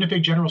of the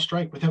Winnipeg General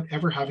Strike without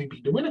ever having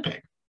been to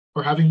Winnipeg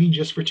or having been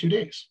just for 2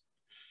 days?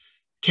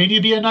 Can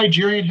you be a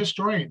Nigerian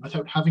historian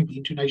without having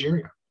been to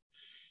Nigeria?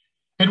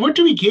 And what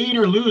do we gain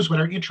or lose when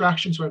our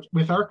interactions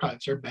with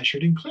archives are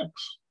measured in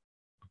clicks?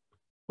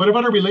 What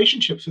about our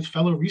relationships with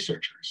fellow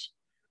researchers,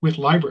 with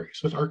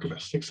libraries, with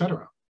archivists,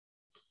 etc.?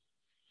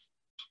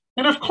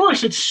 And of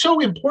course, it's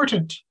so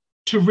important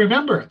to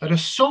remember that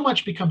as so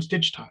much becomes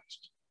digitized,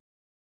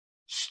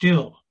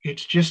 still,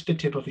 it's just the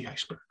tip of the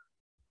iceberg.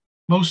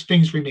 Most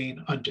things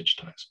remain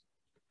undigitized.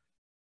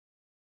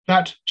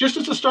 That just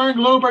as the Star and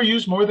Globe are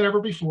used more than ever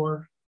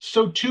before,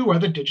 so too are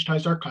the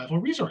digitized archival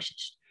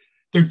resources.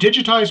 They're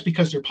digitized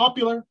because they're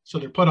popular, so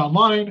they're put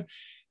online.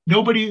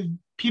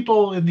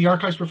 People in the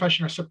archives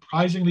profession are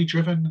surprisingly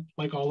driven,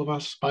 like all of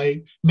us,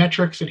 by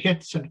metrics and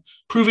hits and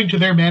proving to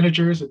their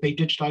managers that they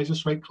digitize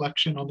this right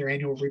collection on their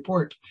annual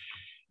report.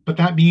 But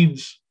that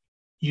means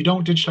you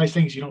don't digitize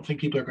things you don't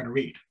think people are going to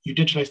read. You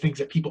digitize things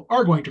that people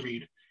are going to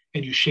read,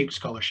 and you shape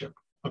scholarship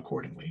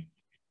accordingly.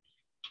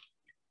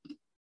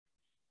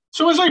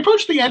 So as I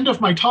approach the end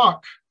of my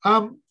talk,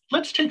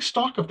 let's take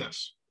stock of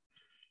this.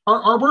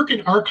 Our work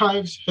in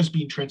archives has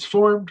been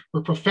transformed.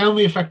 We're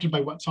profoundly affected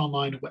by what's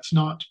online and what's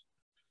not.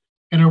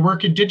 And our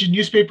work in digital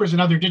newspapers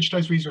and other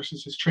digitized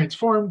resources is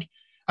transformed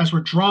as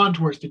we're drawn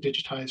towards the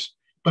digitized,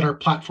 but our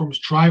platforms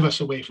drive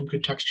us away from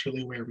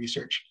contextually aware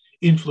research,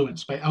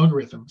 influenced by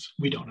algorithms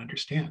we don't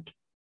understand.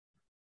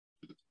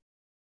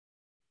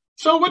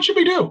 So what should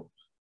we do?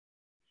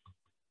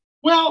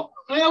 Well,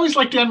 I always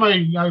like to end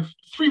I have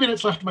 3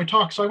 minutes left of my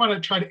talk, so I want to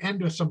try to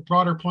end with some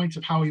broader points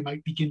of how we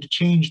might begin to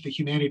change the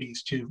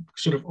humanities to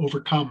sort of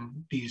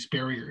overcome these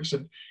barriers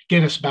and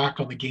get us back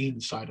on the gain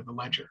side of the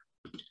ledger.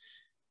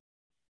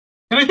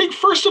 And I think,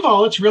 first of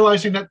all, it's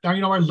realizing that,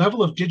 our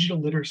level of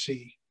digital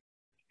literacy,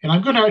 and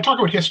I talk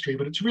about history,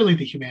 but it's really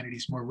the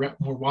humanities more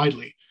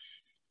widely.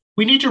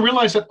 We need to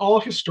realize that all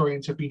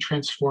historians have been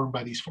transformed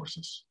by these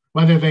forces,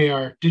 whether they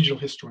are digital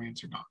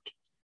historians or not.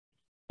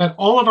 That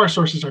all of our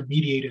sources are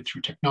mediated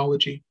through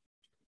technology,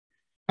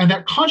 and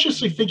that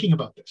consciously thinking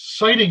about this,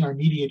 citing our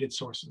mediated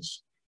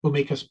sources, will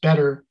make us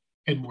better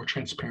and more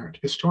transparent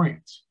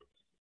historians.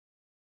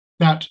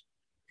 That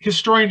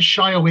historians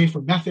shy away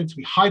from methods,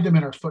 we hide them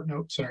in our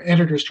footnotes, and our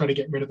editors try to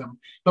get rid of them.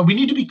 But we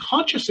need to be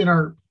conscious in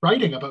our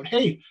writing about,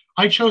 hey,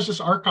 I chose this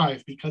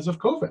archive because of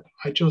COVID.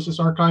 I chose this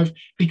archive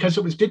because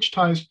it was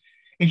digitized,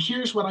 and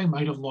here's what I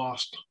might have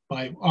lost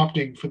by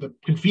opting for the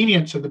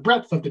convenience and the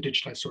breadth of the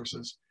digitized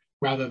sources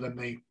rather than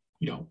the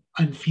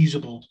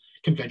unfeasible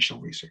conventional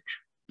research.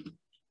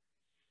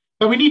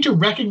 That we need to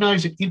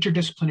recognize that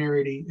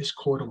interdisciplinarity is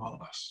core to all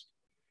of us.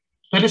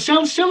 That it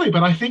sounds silly,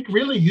 but I think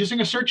really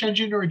using a search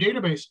engine or a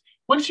database,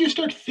 once you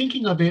start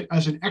thinking of it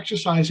as an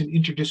exercise in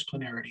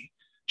interdisciplinarity,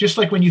 just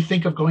like when you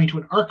think of going to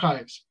an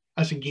archives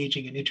as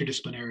engaging in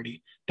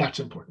interdisciplinarity, that's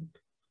important.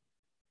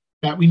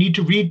 That we need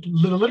to read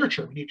the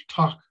literature, we need to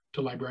talk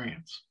to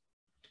librarians.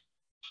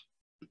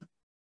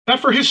 That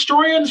for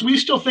historians, we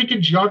still think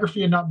in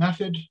geography and not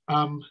method.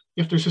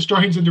 If there's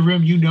historians in the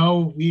room,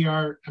 we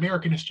are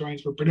American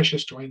historians, we're British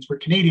historians, we're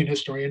Canadian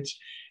historians,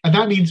 and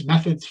that means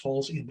methods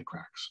falls in the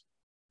cracks.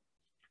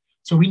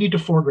 So we need to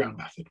foreground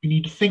method. We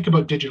need to think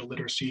about digital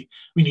literacy.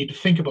 We need to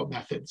think about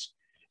methods.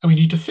 And we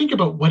need to think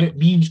about what it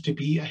means to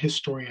be a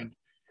historian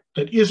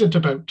that isn't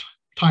about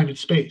time and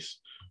space,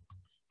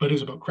 but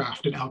is about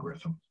craft and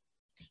algorithm.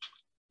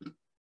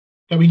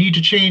 That we need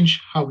to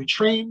change how we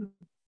train.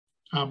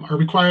 Our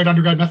required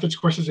undergrad methods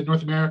courses in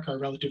North America are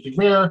relatively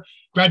rare.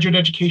 Graduate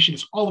education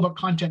is all about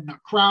content,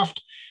 not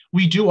craft.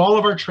 We do all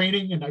of our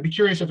training, and I'd be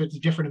curious if it's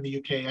different in the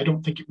UK. I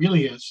don't think it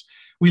really is.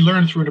 We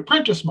learn through an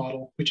apprentice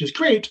model, which is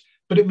great,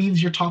 but it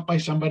means you're taught by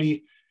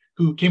somebody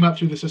who came up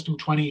through the system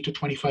 20 to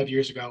 25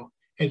 years ago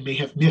and may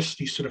have missed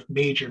these sort of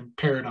major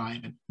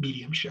paradigm and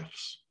medium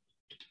shifts.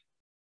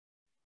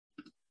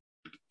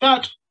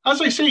 That,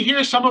 as I say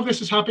here, some of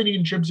this is happening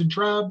in dribs and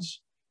drabs.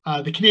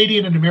 The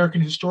Canadian and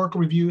American Historical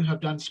Review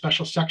have done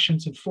special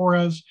sections and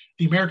forums.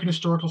 The American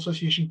Historical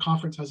Association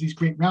Conference has these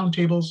great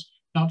roundtables,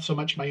 not so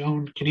much my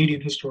own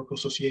Canadian Historical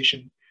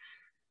Association.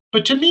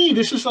 But to me,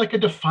 this is like a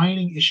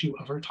defining issue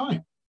of our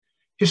time.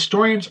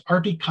 Historians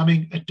are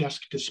becoming a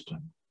desk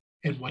discipline.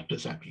 And what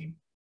does that mean?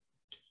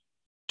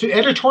 To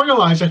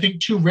editorialize, I think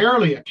too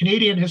rarely, a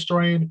Canadian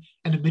historian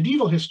and a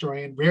medieval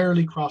historian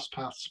rarely cross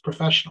paths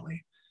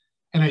professionally.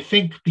 And I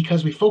think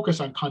because we focus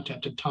on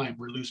content and time,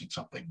 we're losing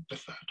something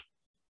with that.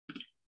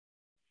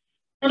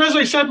 And as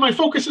I said, my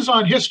focus is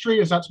on history,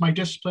 as that's my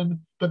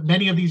discipline, but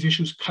many of these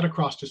issues cut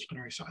across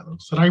disciplinary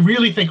silos. And I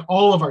really think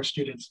all of our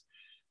students,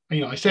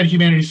 I said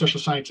humanities,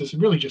 social sciences,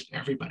 and really just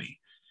everybody,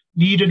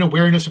 need an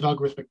awareness of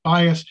algorithmic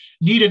bias,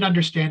 need an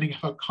understanding of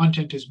how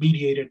content is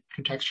mediated,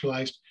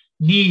 contextualized,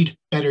 need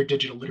better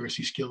digital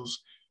literacy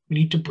skills. We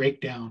need to break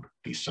down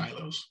these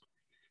silos.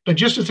 But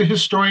just as a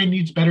historian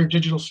needs better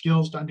digital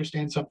skills to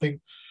understand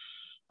something,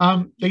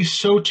 they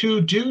so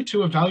too do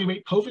to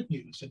evaluate COVID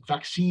news and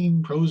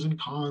vaccine pros and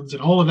cons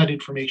and all of that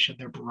information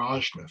they're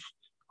barraged with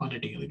on a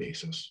daily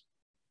basis.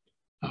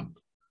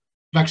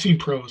 Vaccine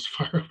pros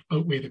far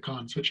outweigh the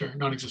cons, which are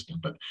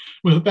non-existent, but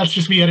that's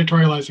just me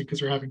editorializing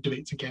because we're having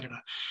debates in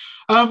Canada.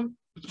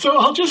 So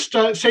I'll just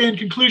say in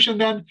conclusion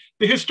then,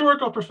 the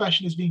historical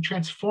profession is being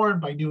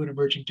transformed by new and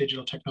emerging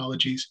digital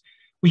technologies.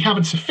 We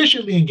haven't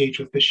sufficiently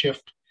engaged with this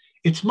shift.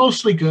 It's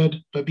mostly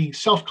good, but being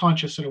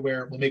self-conscious and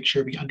aware will make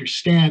sure we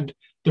understand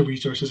the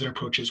resources and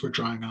approaches we're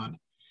drawing on.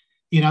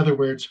 In other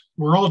words,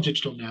 we're all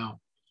digital now.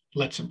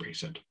 Let's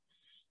embrace it.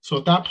 So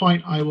at that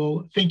point, I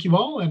will thank you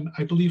all, and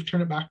I believe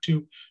turn it back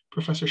to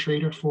Professor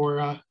Schroeder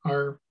for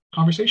our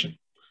conversation.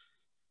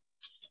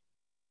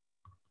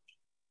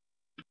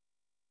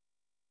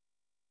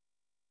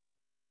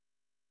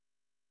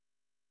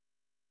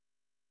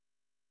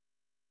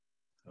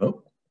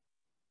 Oh.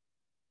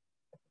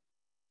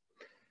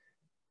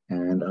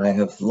 And I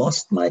have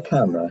lost my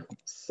camera,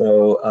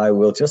 so I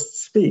will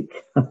just speak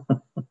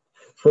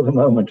for the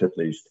moment at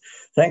least.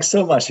 Thanks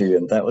so much,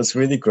 Ian. That was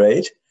really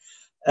great.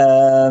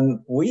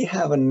 We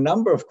have a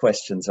number of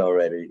questions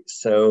already,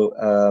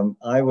 so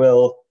I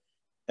will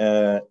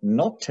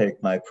not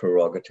take my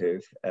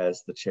prerogative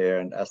as the chair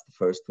and as the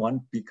first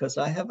one, because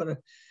I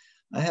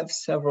have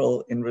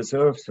several in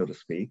reserve, so to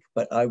speak,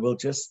 but I will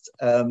just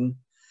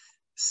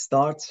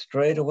start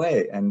straight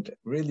away. And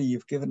really,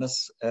 you've given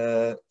us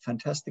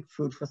fantastic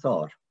food for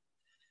thought.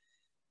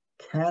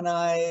 Can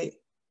I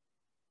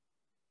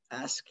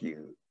ask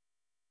you,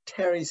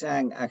 Terry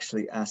Zhang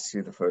actually asked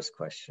you the first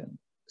question.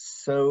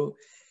 So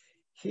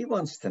he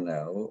wants to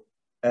know,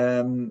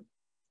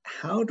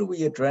 how do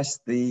we address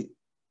the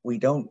 "we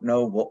don't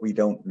know what we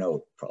don't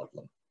know"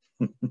 problem?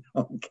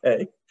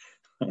 Okay.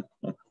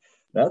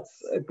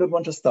 That's a good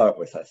one to start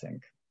with, I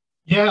think.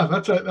 Yeah,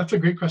 that's a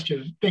great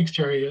question. Thanks,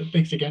 Terry.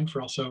 Thanks again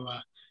for also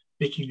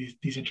making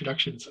these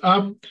introductions.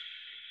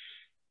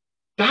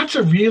 That's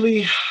a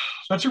really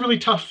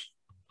tough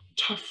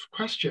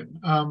question.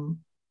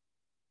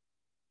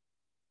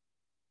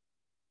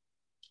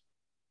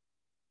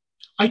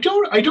 I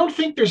don't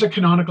think there's a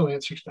canonical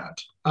answer to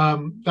that.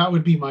 That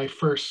would be my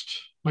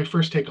first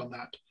take on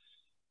that.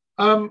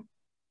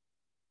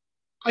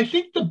 I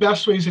think the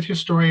best ways that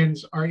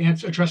historians are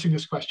addressing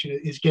this question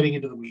is getting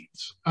into the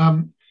weeds.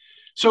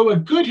 So a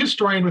good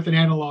historian with an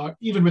analog,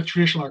 even with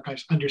traditional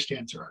archives,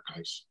 understands their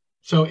archives.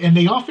 So, and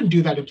they often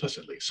do that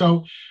implicitly.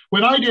 So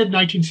when I did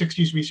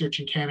 1960s research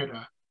in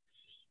Canada,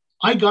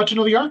 I got to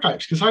know the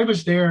archives because I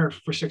was there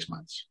for 6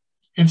 months.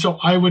 And so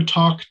I would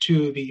talk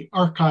to the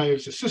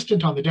archives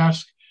assistant on the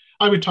desk.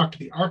 I would talk to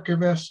the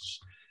archivists.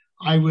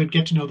 I would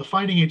get to know the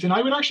finding aids, and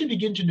I would actually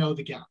begin to know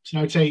the gaps. And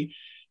I would say,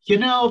 you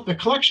know, the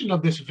collection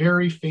of this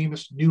very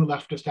famous new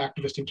leftist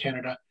activist in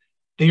Canada,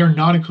 they are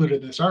not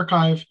included in this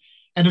archive.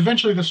 And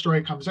eventually the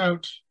story comes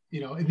out. You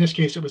know, in this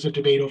case, it was a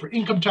debate over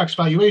income tax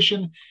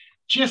valuation.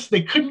 Just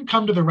they couldn't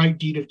come to the right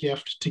deed of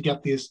gift to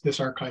get this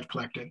archive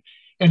collected.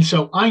 And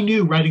so I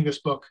knew writing this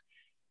book,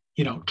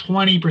 you know,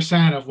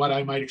 20% of what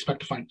I might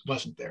expect to find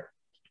wasn't there.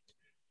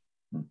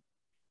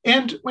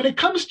 And when it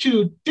comes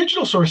to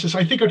digital sources,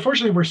 I think,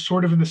 unfortunately, we're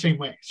sort of in the same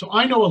way. So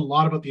I know a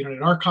lot about the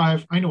Internet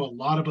Archive. I know a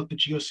lot about the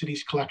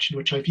GeoCities collection,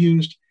 which I've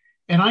used.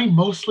 And I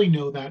mostly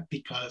know that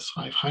because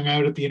I've hung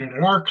out at the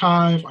Internet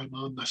Archive. I'm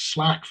on the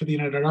Slack for the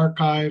Internet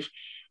Archive.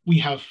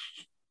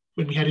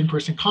 When we had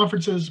in-person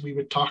conferences, we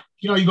would talk,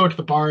 you know, you go to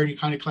the bar and you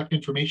kind of collect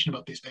information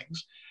about these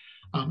things.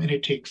 And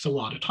it takes a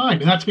lot of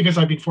time. And that's because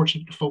I've been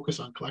fortunate to focus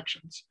on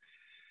collections.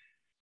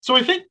 So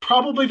I think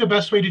probably the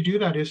best way to do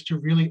that is to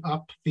really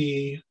up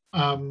the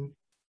level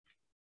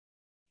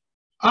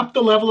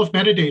of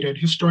metadata, and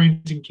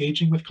historians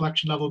engaging with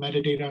collection level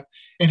metadata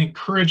and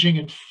encouraging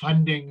and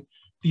funding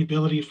the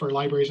ability for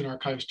libraries and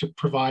archives to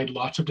provide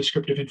lots of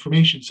descriptive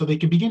information so they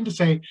can begin to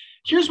say,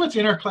 here's what's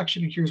in our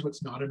collection and here's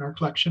what's not in our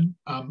collection.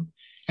 And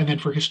then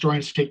for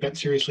historians to take that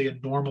seriously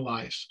and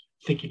normalize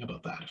thinking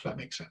about that, if that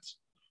makes sense.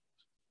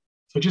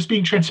 So just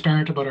being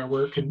transparent about our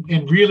work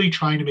and really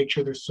trying to make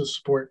sure there's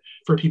support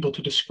for people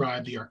to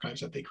describe the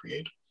archives that they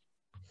create.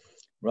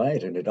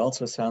 Right, and it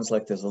also sounds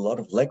like there's a lot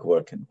of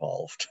legwork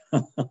involved.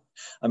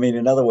 I mean,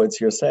 in other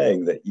words, you're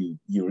saying that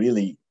you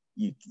really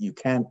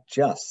can't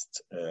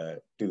just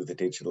do the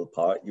digital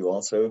part. You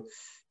also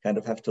kind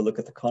of have to look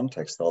at the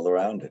context all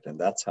around it, and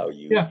that's how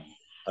you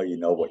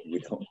know what we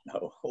don't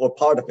know, or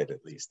part of it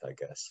at least, I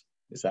guess.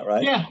 Is that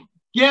right?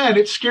 Yeah, and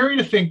it's scary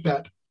to think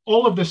that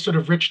all of this sort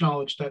of rich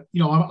knowledge that,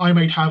 you know, I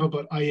might have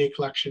about IA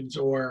collections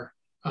or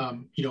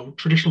you know,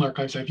 traditional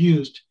archives I've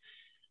used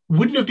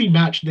wouldn't have been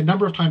matched the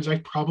number of times I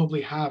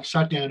probably have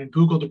sat down and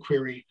Googled a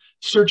query,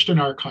 searched an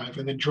archive,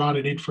 and then drawn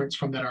an inference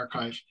from that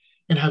archive,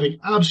 and having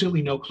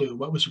absolutely no clue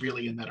what was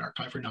really in that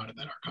archive or not in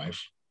that archive.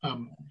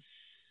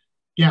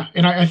 Yeah,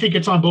 and I think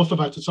it's on both of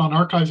us. It's on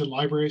archives and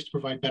libraries to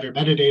provide better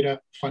metadata.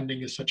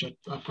 Funding is such a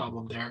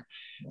problem there.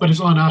 But it's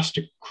on us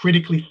to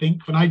critically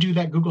think. When I do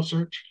that Google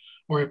search,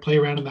 or I play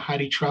around in the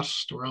Hattie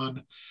Trust or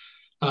on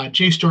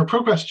JSTOR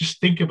ProQuest,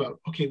 just think about,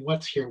 okay,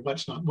 what's here,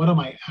 what's not? What am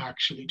I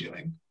actually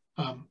doing?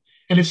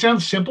 And it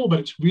sounds simple, but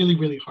it's really,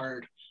 really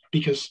hard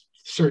because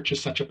search is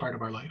such a part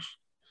of our life.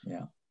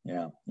 Yeah.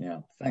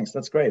 Thanks.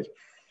 That's great.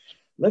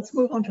 Let's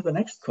move on to the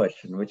next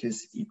question, which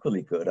is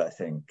equally good, I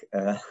think.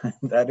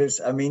 That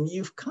is, I mean,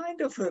 you've kind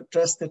of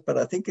addressed it, but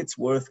I think it's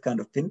worth kind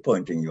of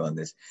pinpointing you on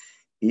this.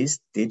 Is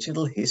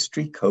digital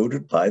history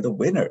coded by the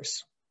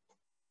winners?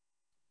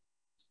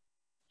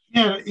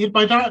 Yeah,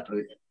 by that,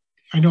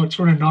 I know it's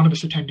for an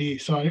anonymous attendee,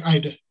 so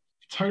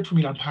it's hard for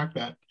me to unpack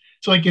that.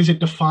 So, like, is it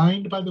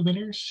defined by the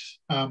winners?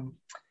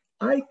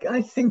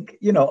 I think,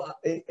 you know,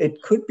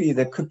 it could be,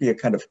 there could be a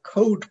kind of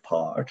code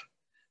part,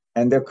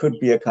 and there could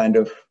be a kind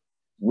of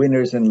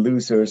winners and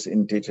losers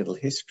in digital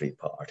history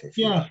part, if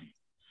you like.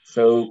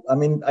 So, I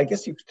mean, I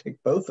guess you could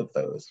take both of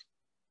those.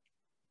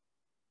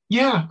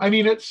 Yeah, I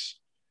mean, it's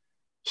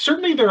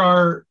certainly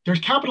there's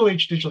capital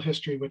H digital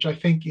history, which I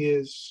think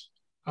is,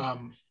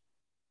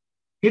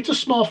 it's a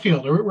small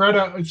field. We're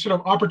at a sort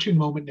of opportune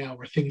moment now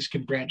where things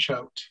can branch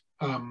out.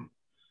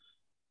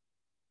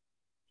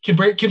 Can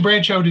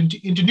branch out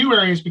into new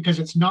areas because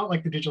it's not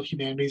like the digital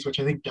humanities, which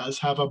I think does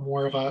have a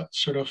more of a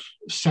sort of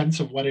sense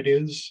of what it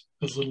is,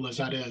 as little as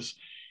that is,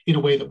 in a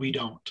way that we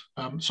don't.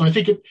 So I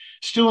think it's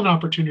still an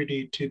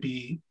opportunity to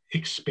be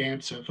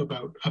expansive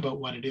about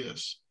what it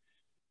is.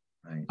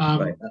 Right.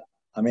 Right.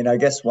 I mean, I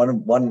guess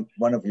one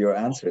of your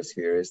answers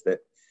here is that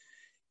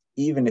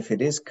even if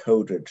it is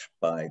coded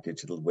by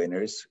digital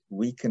winners,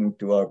 we can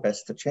do our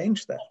best to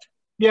change that.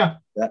 Yeah.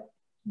 That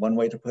one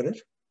way to put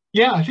it?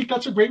 Yeah, I think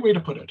that's a great way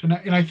to put it. And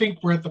I think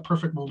we're at the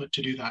perfect moment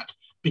to do that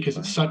because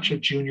it's such a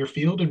junior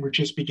field and we're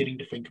just beginning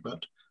to think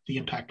about the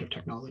impact of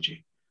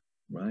technology.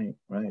 Right.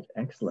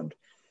 Excellent.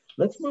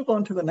 Let's move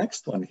on to the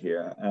next one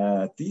here.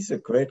 These are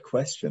great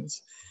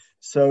questions.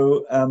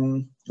 So,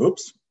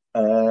 oops,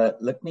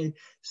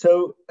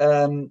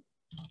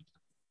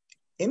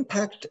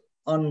 Impact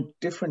on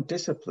different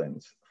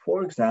disciplines.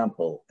 For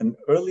example, an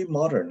early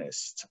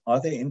modernist,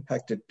 are they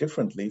impacted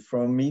differently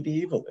from a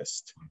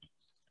medievalist?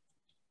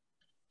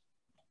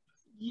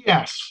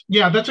 Yes,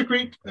 yeah, that's a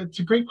great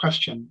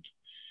question.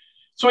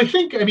 So I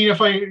think, I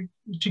mean,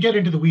 to get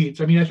into the weeds,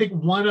 I mean, I think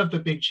one of the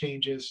big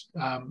changes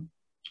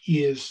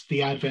is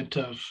the advent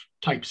of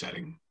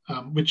typesetting,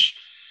 which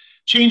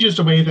changes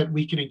the way that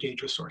we can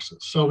engage with sources.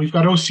 So we've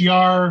got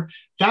OCR,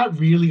 that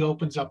really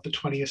opens up the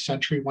 20th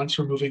century once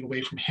we're moving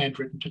away from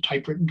handwritten to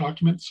typewritten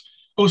documents.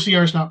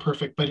 OCR is not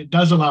perfect, but it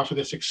does allow for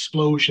this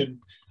explosion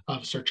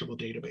of searchable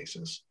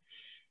databases.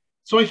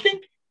 So I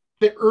think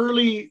the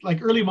early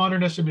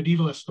modernists and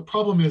medievalists, the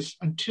problem is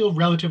until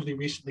relatively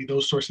recently,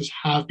 those sources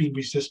have been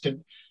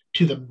resistant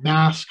to the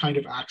mass kind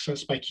of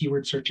access by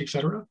keyword search, et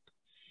cetera.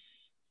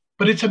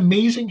 But it's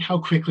amazing how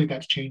quickly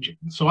that's changing.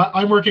 So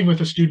I'm working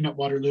with a student at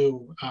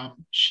Waterloo.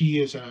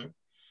 She's an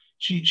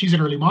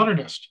early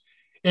modernist,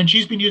 and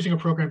she's been using a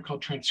program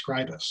called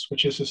Transcribus,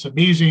 which is this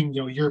amazing,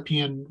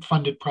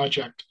 European-funded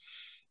project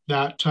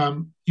that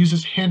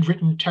uses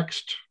handwritten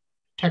text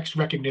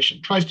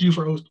recognition. Tries to do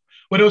for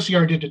what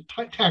OCR did to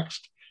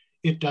text,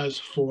 it does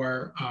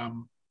for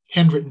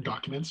handwritten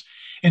documents,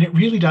 and it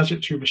really does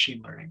it through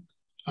machine learning.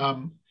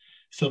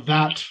 So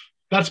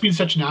that's been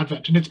such an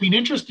advent, and it's been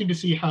interesting to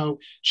see how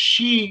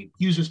she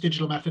uses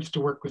digital methods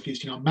to work with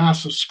these,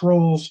 massive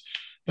scrolls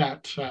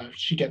that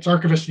she gets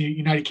archivists in the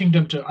United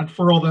Kingdom to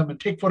unfurl them and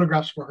take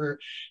photographs for her.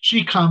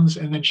 She comes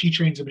and then she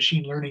trains a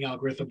machine learning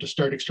algorithm to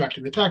start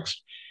extracting the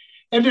text.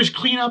 And there's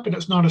cleanup, and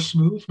it's not as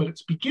smooth, but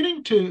it's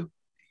beginning to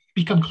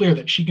become clear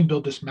that she can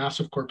build this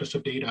massive corpus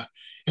of data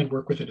and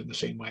work with it in the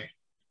same way.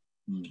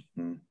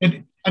 Mm-hmm.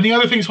 And the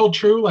other things hold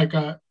true, like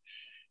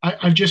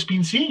I've just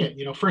been seeing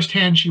it,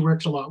 firsthand. She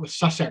works a lot with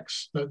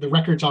Sussex, the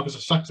Records Office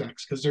of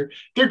Sussex, because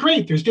they're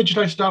great. There's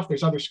digitized stuff,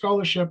 there's other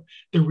scholarship,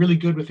 they're really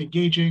good with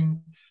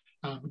engaging,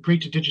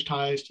 great to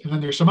digitize. And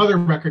then there's some other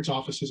records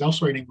offices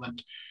elsewhere in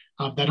England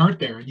that aren't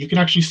there. You can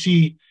actually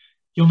see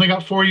you only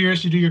got 4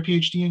 years to do your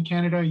PhD in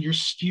Canada. You're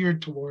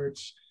steered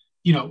towards,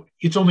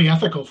 it's only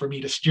ethical for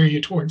me to steer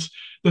you towards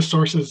the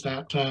sources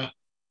that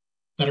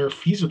are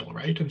feasible,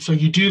 right? And so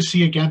you do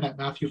see, again, that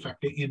Matthew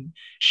effect in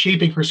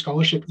shaping her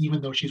scholarship,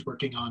 even though she's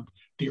working on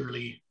the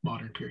early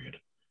modern period.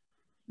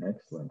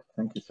 Excellent.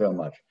 Thank you so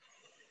much.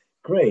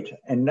 Great.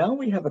 And now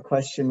we have a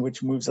question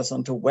which moves us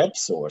onto web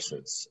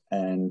sources,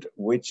 and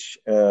which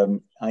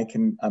I'm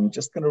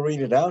just going to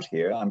read it out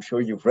here. I'm sure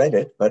you've read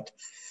it, but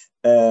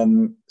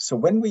so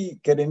when we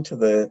get into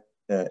the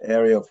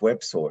area of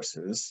web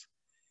sources,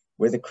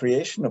 where the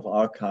creation of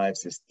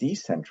archives is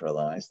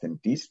decentralized and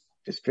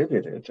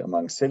distributed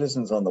among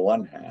citizens on the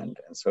one hand,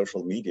 and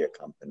social media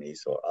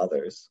companies or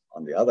others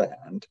on the other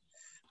hand,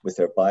 with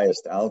their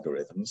biased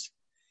algorithms,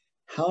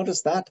 how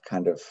does that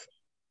kind of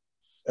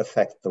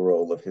affect the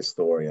role of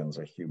historians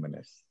or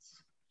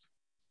humanists?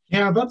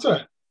 Yeah, that's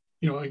I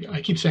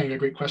keep saying a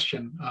great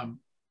question,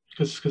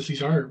 because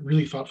these are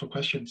really thoughtful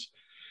questions.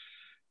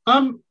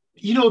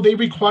 They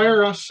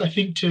require us, I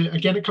think,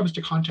 again, it comes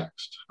to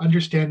context,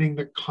 understanding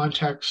the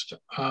context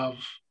of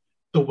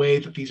the way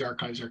that these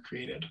archives are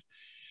created.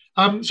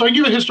 So I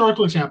give a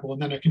historical example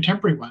and then a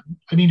contemporary one.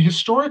 I mean,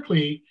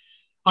 historically,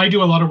 I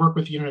do a lot of work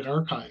with the Internet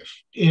Archive,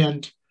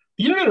 and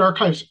the Internet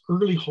Archive's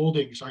early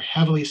holdings are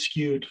heavily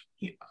skewed,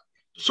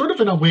 sort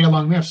of in a way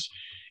along this.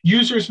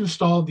 Users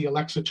installed the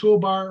Alexa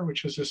toolbar,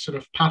 which was this sort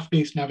of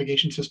path-based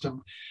navigation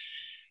system.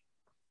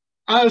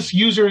 As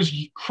users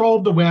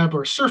crawled the web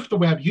or surfed the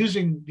web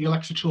using the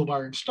Alexa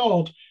toolbar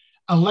installed,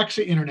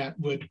 Alexa Internet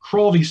would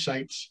crawl these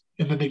sites,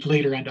 and then they'd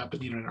later end up in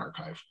the Internet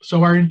Archive.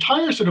 So our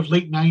entire sort of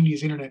late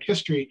 90s Internet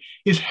history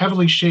is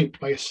heavily shaped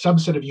by a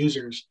subset of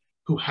users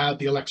who had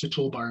the Alexa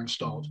toolbar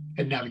installed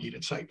and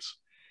navigated sites.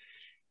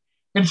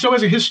 And so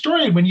as a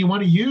historian, when you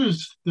want to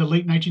use the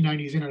late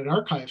 1990s Internet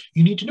Archive,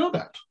 you need to know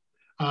that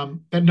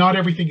not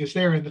everything is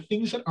there, and the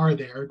things that are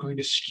there are going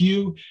to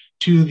skew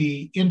to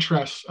the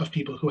interests of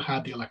people who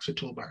had the Alexa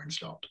toolbar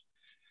installed.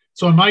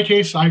 So in my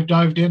case, I've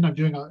dived in. I'm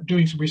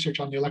doing some research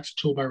on the Alexa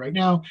toolbar right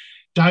now.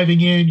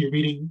 Diving in, you're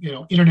reading,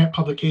 internet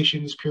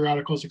publications,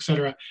 periodicals, et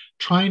cetera,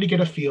 trying to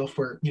get a feel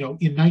for, in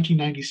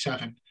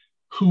 1997,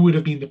 who would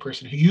have been the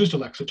person who used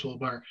Alexa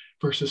toolbar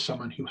versus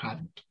someone who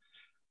hadn't.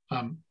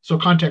 So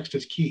context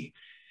is key.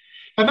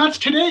 And that's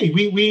today.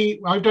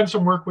 I've done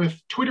some work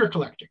with Twitter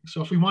collecting.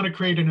 So if we want to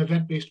create an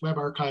event-based web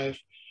archive,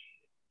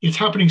 it's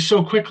happening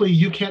so quickly,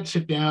 you can't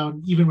sit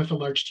down, even with a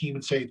large team,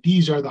 and say,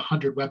 these are the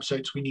 100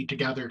 websites we need to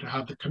gather to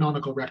have the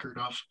canonical record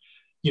of,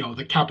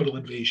 the Capitol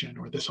invasion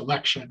or this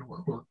election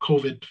or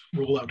COVID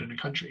rollout in a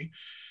country.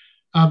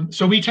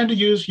 So we tend to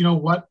use,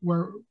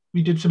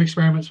 we did some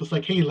experiments with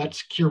like, hey,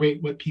 let's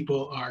curate what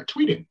people are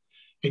tweeting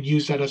and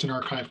use that as an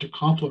archive to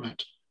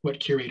complement what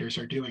curators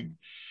are doing.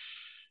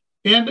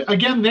 And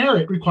again, there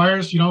it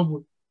requires,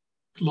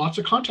 lots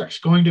of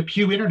context, going to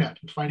Pew Internet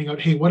and finding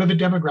out, hey, what are the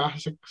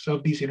demographics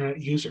of these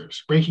internet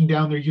users, breaking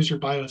down their user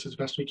bios as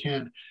best we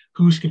can,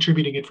 who's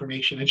contributing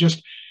information, and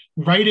just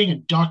writing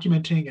and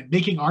documenting and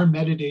making our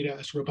metadata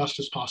as robust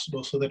as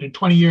possible so that in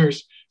 20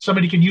 years,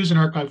 somebody can use an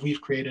archive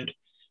we've created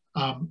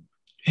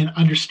and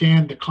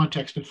understand the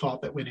context and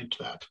thought that went into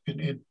that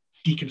and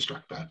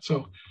deconstruct that.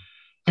 So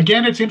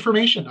again, it's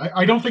information.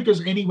 I don't think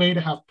there's any way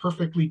to have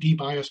perfectly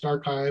debiased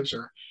archives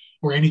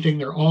or anything.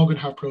 They're all going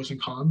to have pros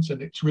and cons,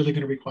 and it's really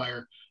going to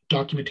require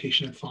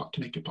documentation and thought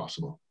to make it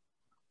possible.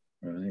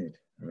 Right,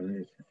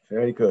 right.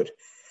 Very good.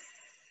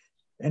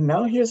 And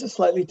now here's a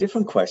slightly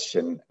different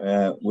question,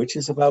 which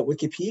is about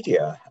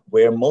Wikipedia,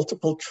 where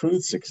multiple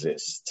truths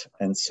exist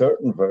and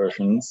certain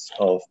versions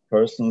of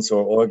persons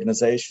or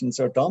organizations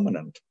are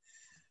dominant.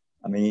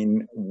 I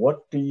mean,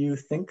 what do you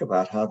think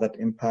about how that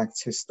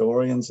impacts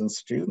historians and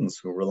students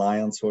who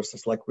rely on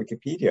sources like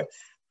Wikipedia?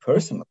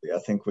 Personally, I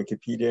think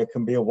Wikipedia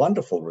can be a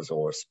wonderful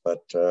resource,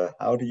 but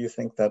how do you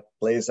think that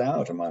plays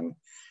out among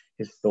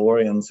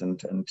historians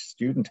and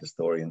student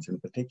historians in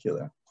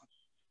particular?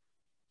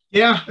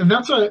 Yeah, and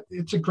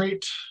it's a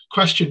great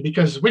question,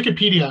 because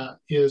Wikipedia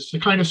is the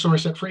kind of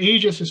source that for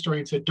ages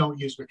historians said don't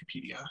use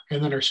Wikipedia,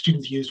 and then our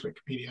students use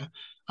Wikipedia.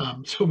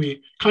 So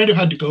we kind of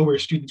had to go where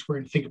students were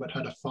and think about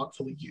how to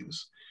thoughtfully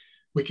use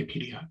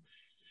Wikipedia.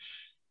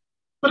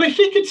 But I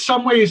think in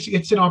some ways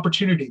it's an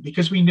opportunity,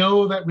 because we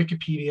know that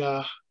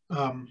Wikipedia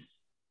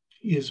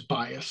is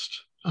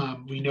biased.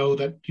 We know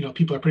that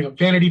people are putting up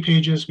vanity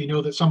pages. We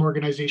know that some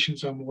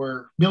organizations are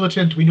more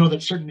militant. We know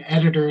that certain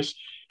editors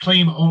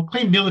claim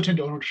militant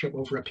ownership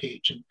over a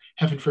page, and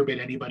heaven forbid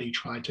anybody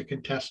try to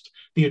contest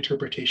the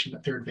interpretation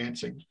that they're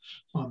advancing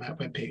on that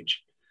web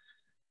page.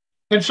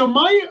 And so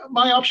my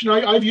option,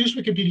 I've used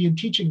Wikipedia in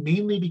teaching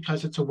mainly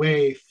because it's a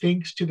way,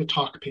 thanks to the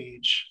talk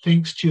page,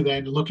 thanks to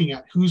then looking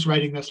at who's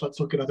writing this,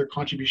 let's look at other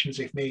contributions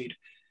they've made,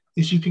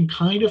 is you can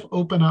kind of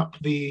open up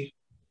the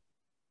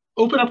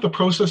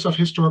process of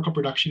historical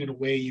production in a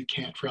way you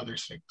can't for other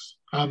things.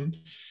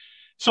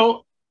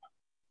 So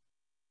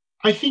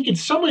I think in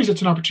some ways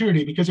it's an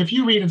opportunity, because if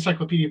you read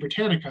Encyclopedia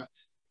Britannica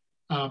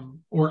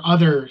or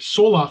other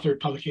sole-authored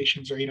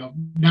publications, or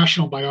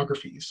national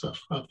biographies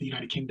of the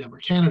United Kingdom or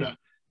Canada,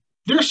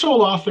 they're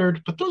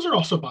sole-authored, but those are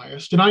also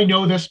biased. And I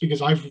know this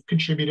because I've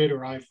contributed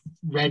or I've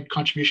read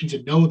contributions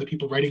and know the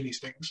people writing these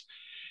things.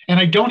 And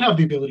I don't have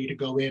the ability to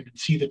go in and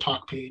see the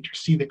talk page or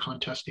see the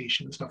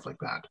contestation and stuff like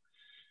that.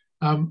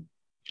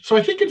 So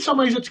I think in some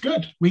ways it's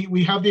good.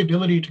 We have the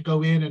ability to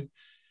go in and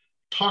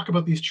talk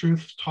about these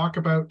truths, talk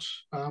about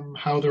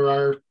how there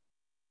are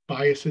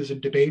biases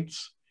and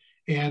debates,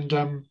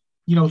 and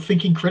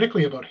thinking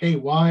critically about, hey,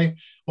 why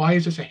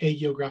is this a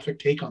hagiographic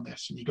take on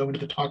this? And you go into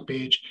the talk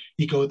page,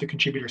 you go with the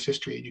contributor's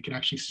history, and you can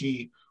actually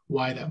see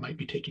why that might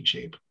be taking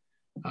shape.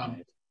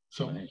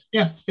 So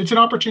yeah, it's an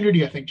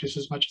opportunity, I think, just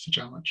as much as a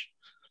challenge.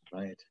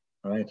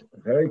 Right,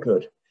 very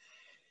good.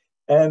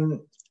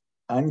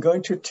 I'm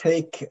going to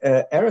take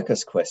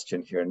Erica's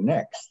question here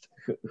next,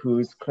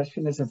 whose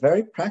question is a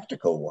very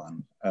practical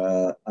one.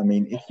 I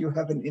mean, if you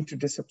have an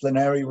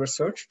interdisciplinary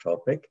research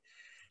topic,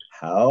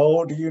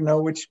 how do you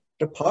know which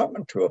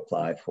department to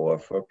apply for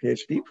a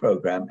PhD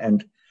program?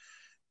 And,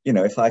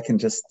 if I can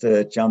just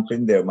jump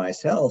in there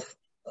myself,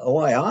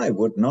 OII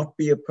would not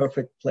be a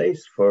perfect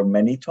place for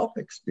many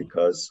topics,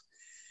 because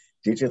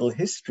digital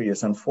history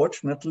is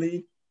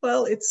unfortunately,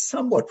 well, it's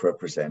somewhat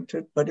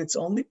represented, but it's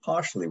only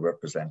partially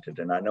represented.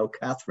 And I know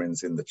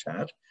Catherine's in the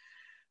chat,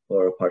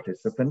 or a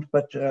participant,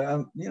 but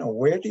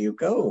where do you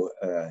go,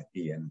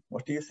 Ian?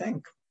 What do you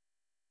think?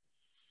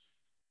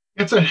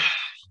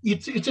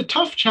 It's a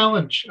tough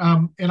challenge,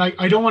 and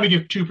I don't want to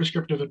give too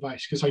prescriptive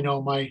advice, because I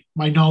know my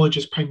knowledge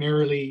is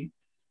primarily,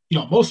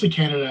 mostly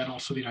Canada and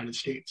also the United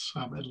States,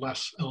 and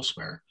less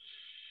elsewhere.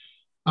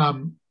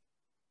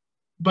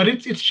 But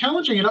it's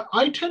challenging, and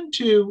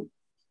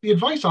the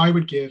advice I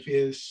would give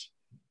is,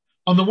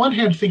 on the one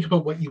hand, think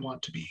about what you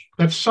want to be.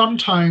 That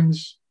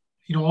sometimes,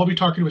 I'll be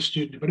talking to a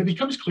student, but it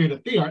becomes clear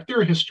that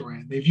they're a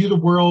historian. They view the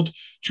world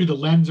through the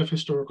lens of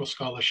historical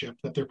scholarship,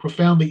 that they're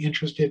profoundly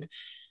interested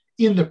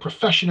in the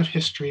profession of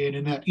history and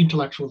in that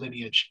intellectual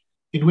lineage,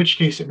 in which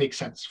case it makes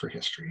sense for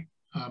history.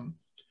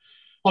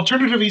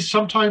 Alternatively,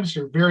 sometimes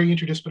they're very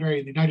interdisciplinary.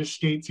 In the United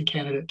States and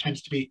Canada, it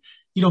tends to be,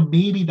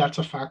 maybe that's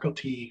a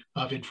faculty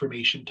of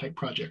information type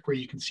project where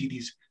you can see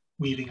these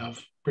weaving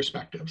of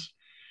perspectives.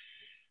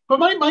 But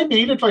my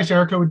main advice,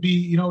 Erica, would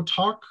be,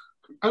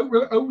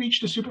 outreach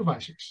to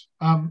supervisors.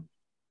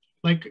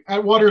 Like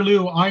at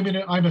Waterloo,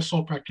 I'm a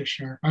sole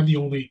practitioner. I'm the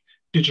only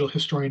digital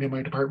historian in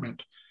my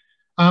department.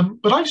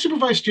 But I've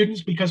supervised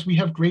students because we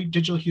have great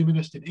digital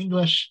humanists in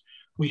English.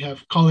 We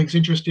have colleagues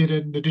interested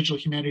in the digital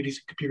humanities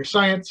and computer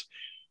science.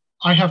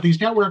 I have these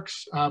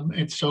networks.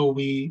 And so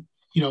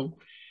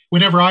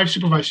whenever I've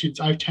supervised students,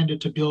 I've tended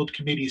to build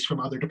committees from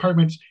other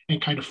departments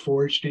and kind of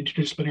forged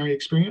interdisciplinary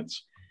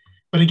experience.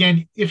 But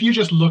again, if you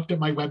just looked at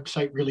my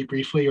website really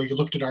briefly, or you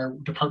looked at our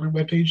department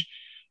webpage,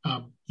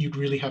 you'd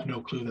really have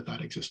no clue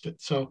that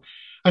existed. So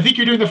I think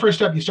you're doing the first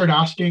step. You start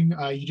asking,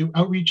 you do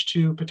outreach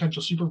to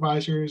potential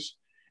supervisors,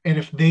 And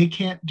if they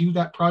can't do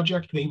that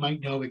project, they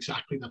might know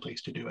exactly the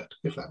place to do it,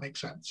 if that makes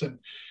sense. And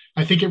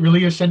I think it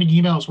really is sending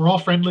emails. We're all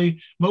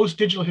friendly. Most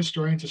digital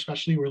historians,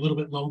 especially, we're a little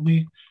bit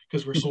lonely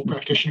because we're sole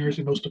practitioners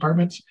in most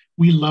departments.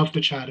 We love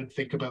to chat and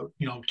think about,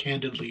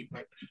 candidly,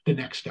 what the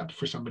next step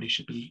for somebody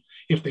should be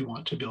if they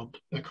want to build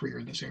a career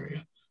in this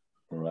area.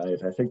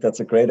 Right. I think that's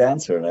a great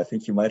answer. And I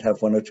think you might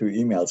have 1 or 2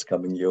 emails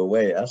coming your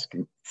way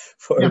asking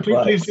for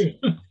advice. Please do.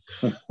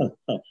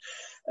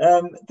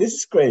 This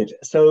is great.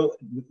 So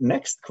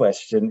next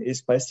question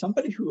is by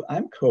somebody who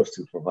I'm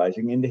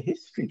co-supervising in the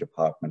history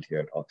department here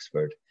at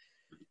Oxford.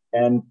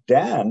 And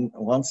Dan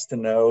wants to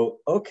know,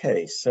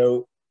 okay,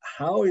 so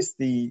how is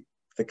the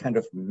kind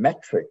of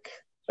metric,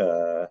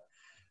 how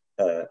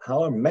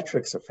are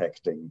metrics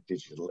affecting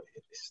digital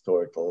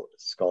historical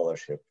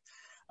scholarship?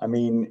 I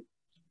mean,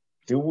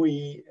 do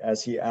we,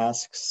 as he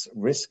asks,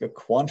 risk a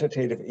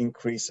quantitative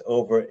increase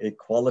over a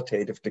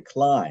qualitative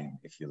decline,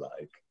 if you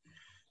like,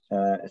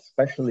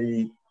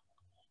 especially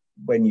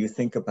when you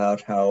think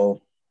about how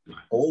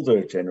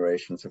older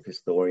generations of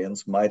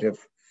historians might have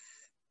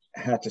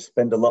had to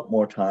spend a lot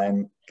more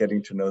time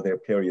getting to know their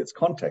period's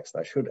context.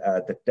 I should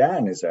add that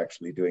Dan is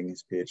actually doing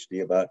his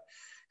PhD about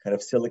kind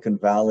of Silicon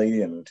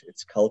Valley and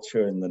its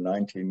culture in the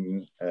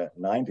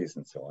 1990s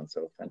and so on.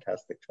 So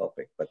fantastic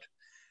topic, but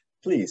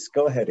please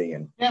go ahead,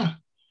 Ian.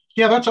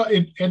 Yeah, that's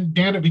and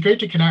Dan, it'd be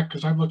great to connect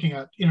because I'm looking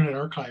at Internet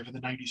Archive in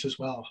the 90s as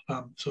well.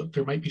 So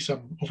there might be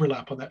some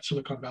overlap on that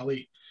Silicon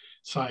Valley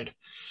side.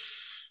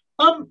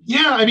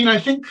 Yeah, I mean, I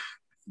think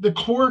the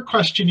core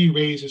question you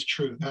raise is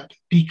true, that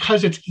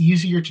because it's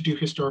easier to do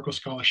historical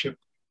scholarship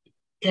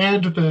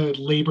and the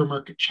labor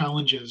market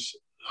challenges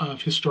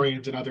of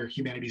historians and other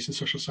humanities and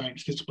social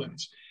science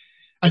disciplines,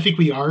 I think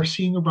we are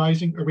seeing a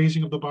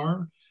raising of the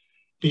bar.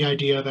 The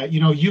idea that,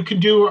 you can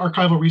do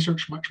archival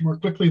research much more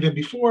quickly than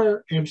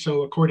before. And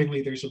so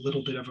accordingly, there's a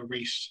little bit of a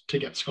race to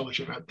get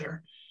scholarship out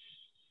there.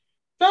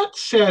 That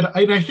said,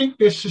 I think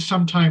this is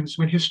sometimes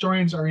when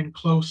historians are in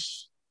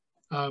close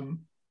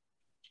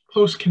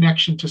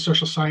connection to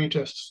social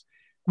scientists,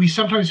 we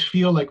sometimes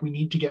feel like we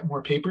need to get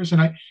more papers.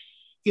 And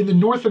in the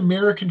North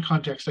American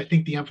context, I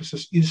think the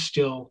emphasis is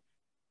still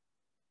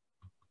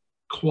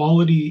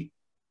quality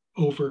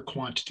over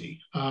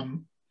quantity.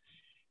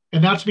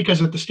 And that's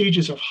because at the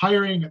stages of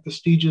hiring, at the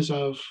stages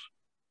of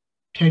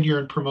tenure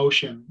and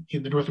promotion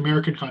in the North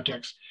American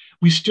context,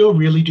 we still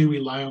really do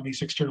rely on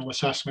these external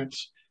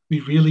assessments. We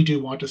really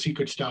do want to see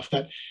good stuff.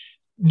 That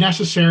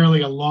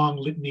necessarily a long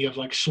litany of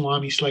like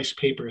salami sliced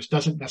papers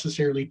doesn't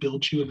necessarily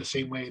build you in the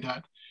same way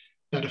that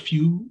a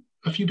few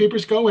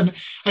papers go. And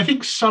I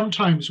think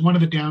sometimes one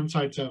of the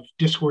downsides of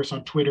discourse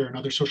on Twitter and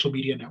other social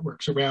media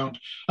networks around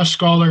a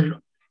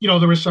scholar,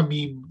 there was some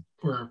meme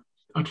or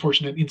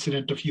unfortunate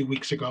incident a few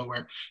weeks ago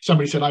where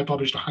somebody said, I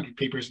published 100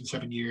 papers in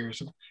 7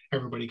 years, and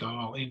everybody got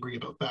all angry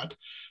about that.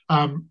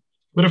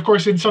 But of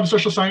course, in some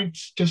social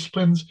science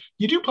disciplines,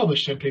 you do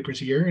publish 10 papers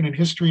a year, and in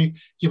history,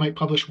 you might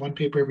publish 1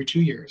 paper every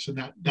 2 years,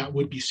 and that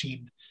would be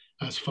seen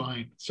as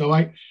fine. So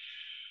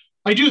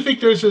I do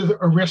think there's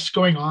a risk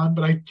going on,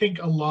 but I think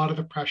a lot of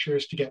the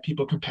pressures to get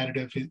people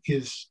competitive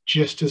is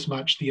just as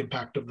much the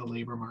impact of the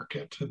labor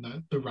market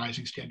and the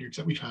rising standards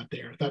that we've had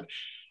there. That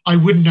I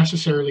wouldn't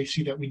necessarily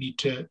see that we need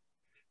to.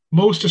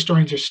 Most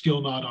historians are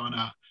still not on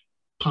a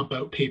pump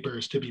out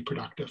papers to be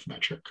productive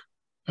metric,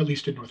 at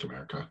least in North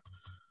America.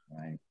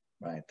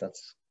 Right.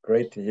 That's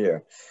great to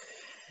hear.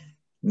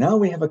 Now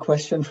we have a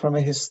question from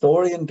a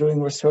historian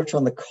doing research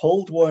on the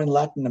Cold War in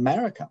Latin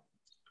America.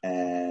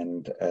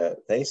 And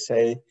they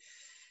say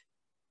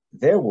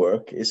their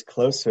work is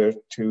closer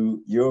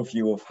to your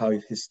view of how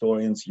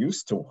historians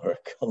used to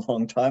work a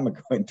long time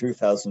ago in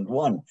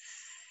 2001.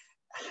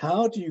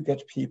 How do you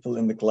get people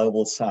in the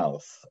global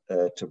South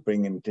to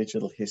bring in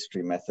digital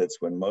history methods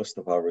when most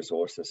of our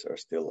resources are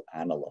still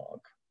analog?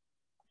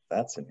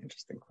 That's an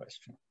interesting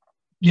question.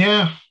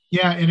 Yeah.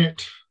 And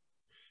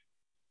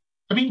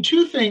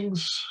 2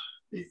 things.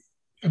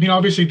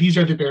 Obviously, these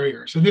are the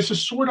barriers. And this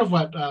is sort of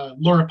what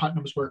Laura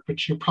Putnam's work,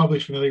 which you're probably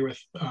familiar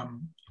with,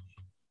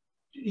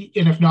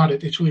 and if not,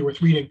 it's really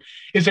worth reading,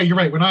 is that you're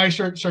right. When I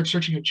start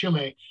searching at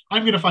Chile,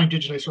 I'm going to find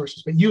digitized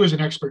sources, but you as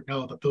an expert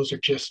know that those are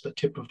just the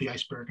tip of the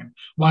iceberg and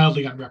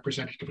wildly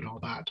unrepresentative and all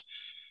that.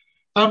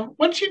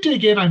 Once you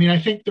dig in, I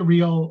think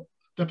the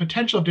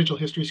potential of digital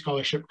history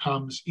scholarship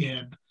comes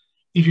in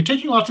if you're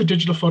taking lots of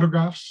digital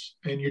photographs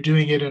and you're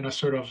doing it in a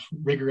sort of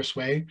rigorous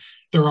way.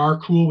 There are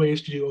cool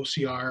ways to do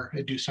OCR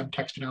and do some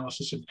text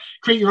analysis and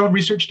create your own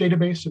research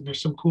database. And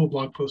there's some cool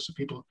blog posts of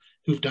people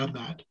who've done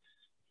that.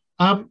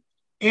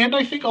 And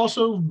I think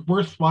also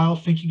worthwhile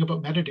thinking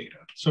about metadata.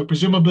 So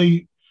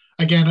presumably,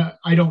 again,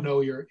 I don't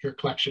know your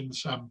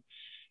collections.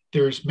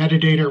 There's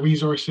metadata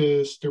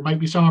resources. There might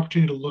be some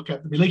opportunity to look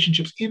at the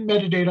relationships in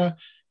metadata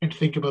and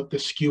think about the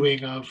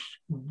skewing of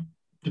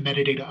the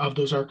metadata of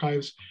those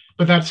archives.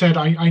 But that said,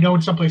 I know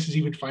in some places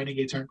even finding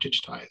aids aren't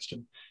digitized,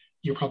 and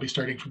you're probably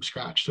starting from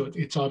scratch. So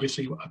it's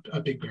obviously a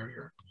big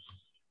barrier.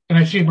 And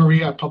I see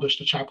Maria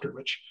published a chapter,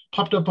 which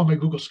popped up on my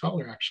Google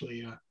Scholar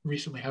actually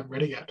recently. I haven't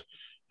read it yet,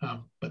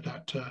 but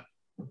that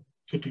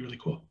could be really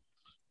cool.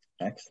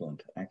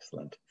 Excellent,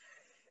 excellent.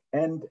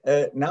 And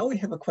now we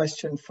have a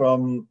question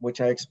from which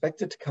I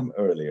expected to come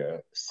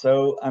earlier.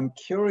 So I'm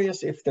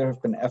curious if there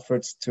have been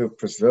efforts to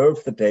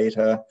preserve the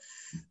data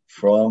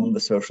from the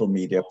social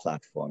media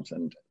platforms.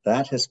 And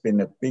that has been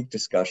a big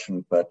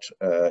discussion, but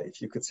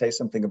if you could say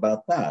something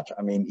about that.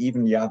 I mean,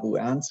 even Yahoo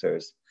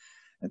Answers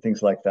and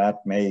things like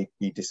that may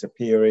be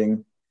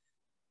disappearing.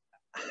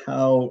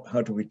 How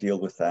do we deal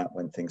with that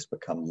when things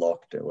become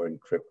locked or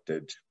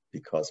encrypted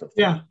because of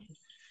the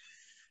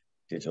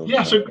digital?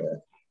 Yeah, so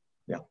go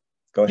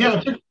ahead.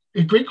 Yeah,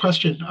 a great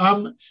question.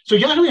 So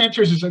Yahoo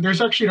Answers there's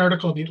actually an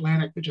article in the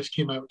Atlantic that just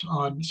came out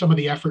on some of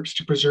the efforts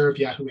to preserve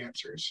Yahoo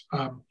Answers,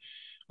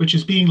 which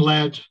is being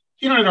led.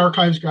 Internet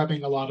Archive's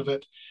grabbing a lot of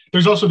it.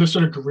 There's also this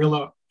sort of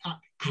guerrilla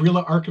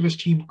archivist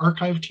team,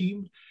 archive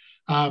team,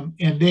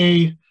 and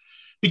they,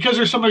 because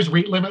there's sometimes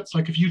rate limits,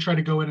 like if you try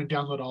to go in and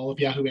download all of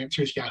Yahoo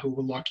Answers, Yahoo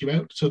will lock you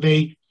out. So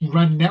they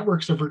run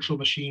networks of virtual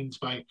machines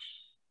by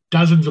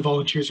dozens of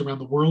volunteers around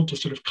the world to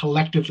sort of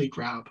collectively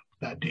grab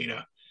that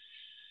data.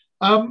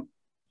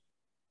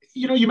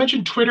 You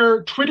mentioned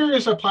Twitter. Twitter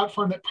is a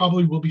platform that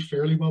probably will be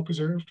fairly well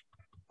preserved.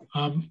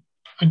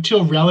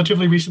 Until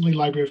relatively recently,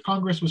 Library of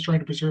Congress was trying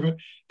to preserve it.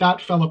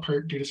 That fell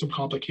apart due to some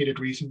complicated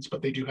reasons,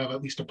 but they do have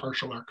at least a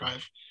partial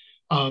archive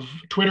of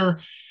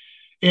Twitter.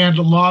 And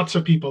lots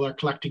of people are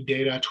collecting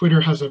data.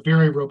 Twitter has a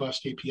very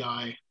robust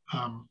API,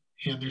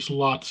 and there's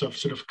lots of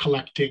sort of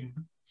collecting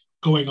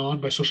going on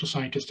by social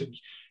scientists and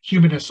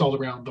humanists all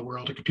around the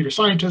world, and computer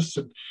scientists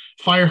and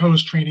fire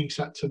hose training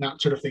sets and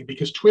that sort of thing,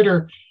 because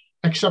Twitter,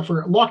 except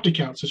for locked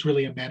accounts, is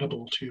really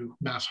amenable to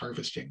mass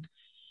harvesting.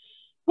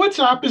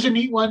 WhatsApp is a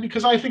neat one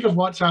because I think of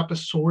WhatsApp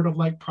as sort of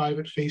like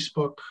private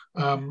Facebook.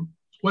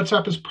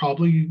 WhatsApp is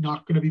probably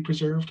not going to be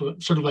preserved,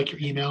 sort of like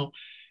your email.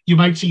 You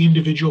might see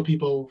individual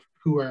people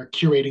who are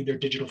curating their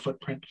digital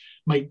footprint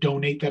might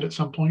donate that at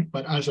some point,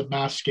 but as a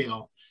mass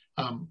scale,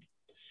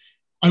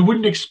 I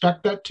wouldn't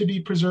expect that to be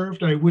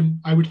preserved.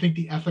 And I would think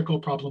the ethical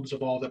problems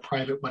of all the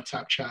private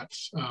WhatsApp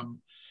chats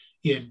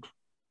in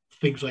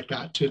things like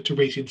that to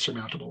raise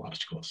insurmountable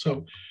obstacles.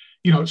 So,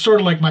 it's sort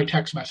of like my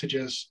text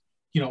messages.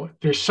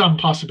 There's some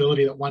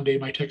possibility that one day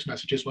my text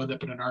messages will end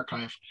up in an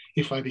archive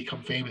if I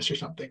become famous or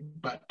something.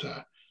 But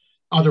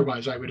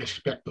otherwise, I would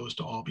expect those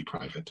to all be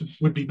private and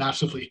would be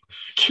massively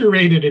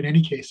curated in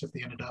any case if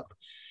they ended up.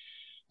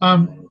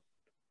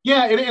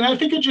 Yeah, and I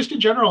think just in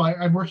general,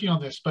 I'm working on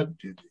this, but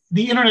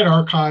the Internet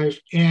Archive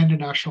and the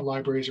national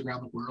libraries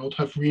around the world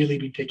have really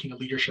been taking a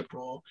leadership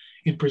role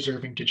in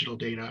preserving digital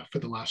data for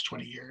the last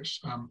 20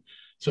 years.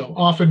 So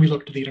often we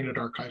look to the Internet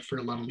Archive for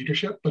a lot of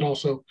leadership, but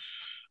also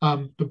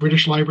the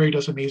British Library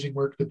does amazing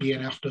work, the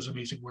BNF does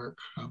amazing work,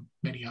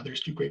 many others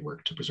do great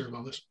work to preserve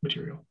all this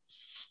material.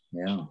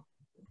 Yeah,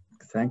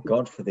 thank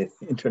God for the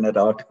Internet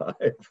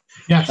Archive.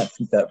 Yes. I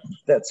think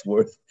that's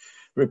worth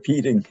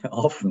repeating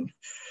often.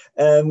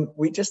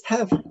 We just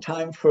have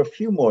time for a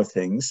few more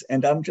things,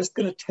 and I'm just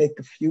going to take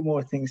a few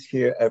more things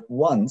here at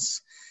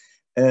once.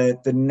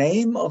 The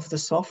name of the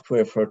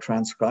software for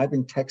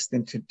transcribing text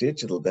into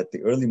digital that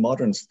the early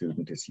modern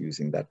student is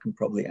using, that can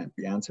probably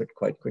be answered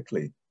quite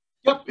quickly.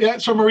 Yep, yeah,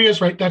 so Maria's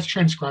right, that's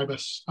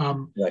Transcribus.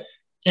 Right.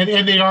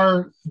 And they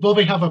are, though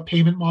they have a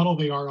payment model,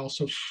 they are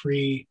also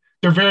free.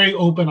 They're very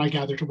open, I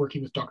gather, to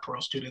working with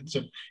doctoral students,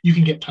 and you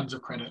can get tons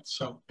of credits,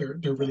 so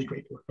they're really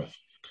great to work with.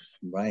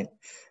 Right.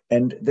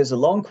 And there's a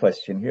long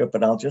question here,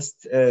 but I'll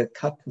just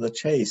cut to the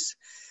chase.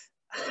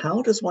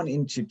 How does one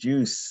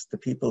introduce the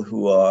people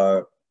who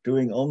are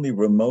doing only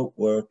remote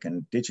work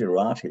and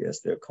digerati,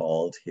 as they're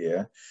called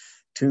here,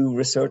 to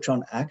research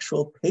on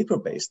actual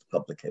paper-based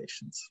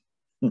publications?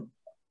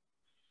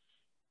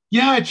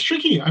 Yeah, it's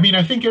tricky. I mean,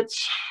 I think of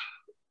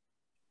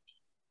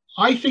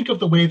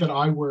the way that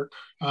I work,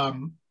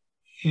 and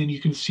you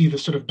can see the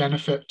sort of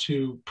benefit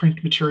to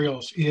print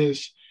materials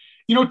is,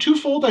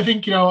 twofold. I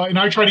think, and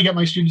I try to get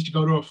my students to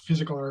go to a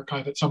physical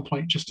archive at some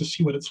point just to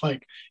see what it's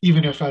like,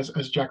 even if,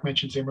 as Jack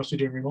mentioned, they're mostly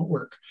doing remote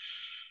work.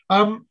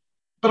 But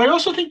I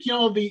also think,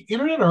 the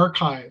Internet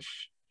Archive,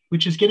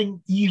 which is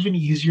getting even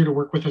easier to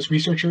work with as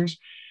researchers,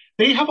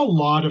 they have a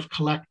lot of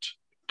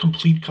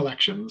complete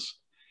collections.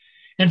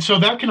 And so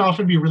that can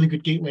often be a really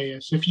good gateway.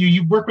 Is if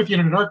you work with the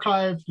Internet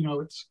Archive,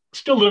 it's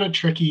still a little bit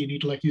tricky. You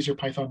need to use your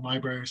Python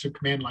library or some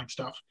command line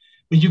stuff,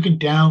 but you can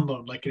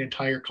download an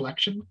entire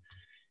collection.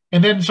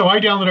 And then, so I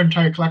download an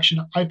entire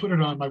collection, I put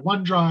it on my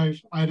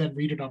OneDrive, I then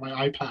read it on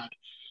my iPad.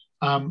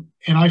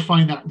 And I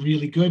find that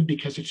really good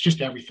because it's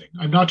just everything.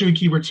 I'm not doing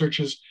keyword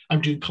searches,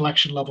 I'm doing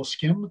collection level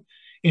skim.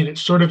 And it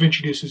sort of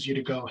introduces you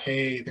to go,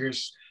 hey,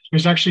 there's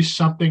actually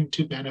something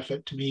to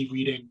benefit to me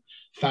reading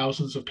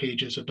thousands of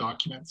pages of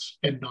documents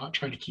and not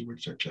trying to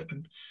keyword search it.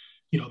 And,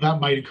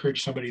 that might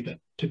encourage somebody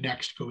to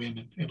next go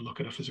in and look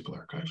at a physical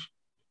archive.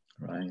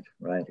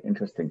 Right,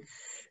 interesting.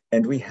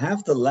 And we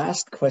have the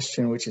last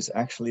question, which is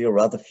actually a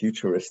rather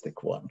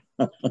futuristic one.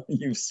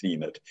 You've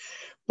seen it.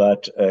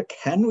 But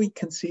can we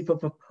conceive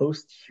of a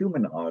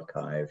post-human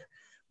archive?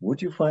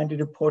 Would you find it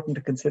important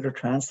to consider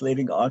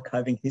translating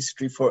archiving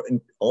history for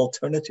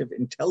alternative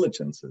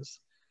intelligences?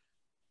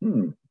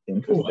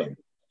 Interesting.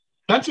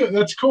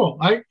 That's cool.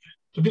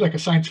 It'd be like a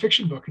science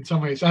fiction book in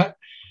some ways.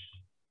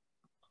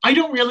 I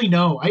don't really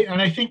know.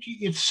 And I think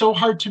it's so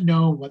hard to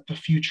know what the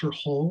future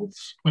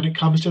holds when it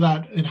comes to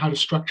that and how to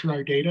structure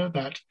our data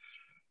that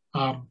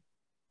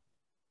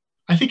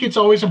I think it's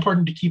always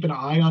important to keep an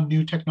eye on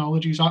new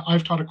technologies.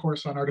 I've taught a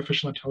course on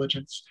artificial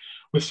intelligence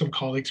with some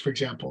colleagues, for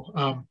example.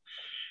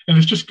 And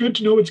it's just good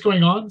to know what's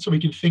going on so we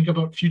can think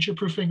about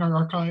future-proofing our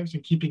archives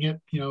and keeping it,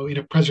 in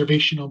a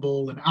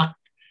preservationable and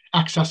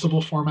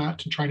accessible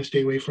format and trying to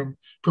stay away from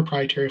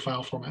proprietary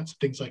file formats,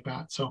 things like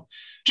that. So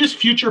just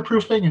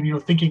future-proofing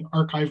and, thinking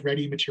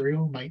archive-ready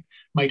material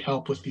might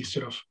help with these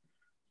sort of,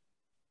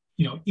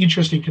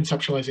 interesting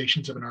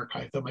conceptualizations of an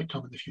archive that might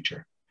come in the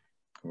future.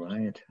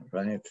 Right.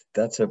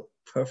 That's a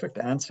perfect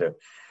answer.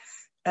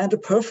 And a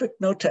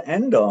perfect note to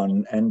end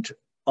on, and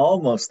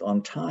almost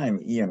on time.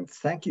 Ian,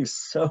 thank you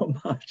so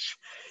much.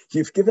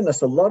 You've given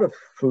us a lot of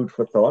food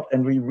for thought,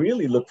 and we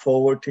really look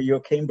forward to your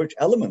Cambridge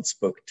Elements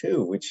book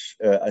too, which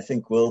I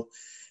think will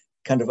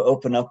kind of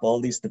open up all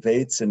these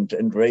debates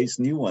and raise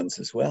new ones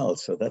as well.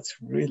 So that's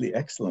really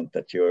excellent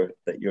that you're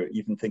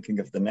even thinking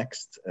of the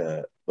next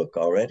book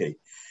already.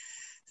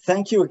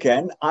 Thank you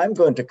again. I'm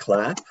going to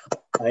clap.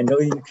 I know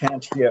you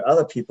can't hear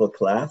other people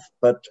clap,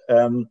 but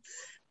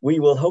we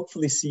will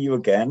hopefully see you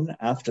again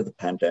after the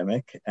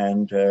pandemic.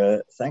 And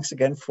thanks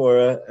again for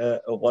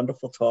a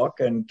wonderful talk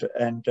and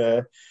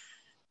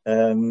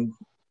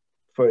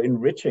for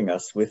enriching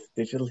us with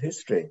digital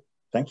history.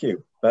 Thank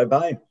you.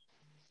 Bye-bye.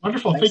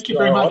 Wonderful. Thanks Thank you to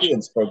very our much.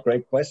 audience for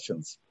great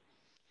questions.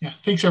 Yeah.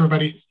 Thanks,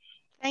 everybody.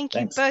 Thank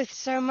you Thanks. both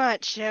so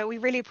much. We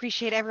really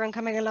appreciate everyone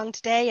coming along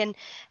today,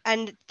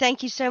 and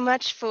thank you so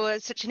much for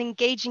such an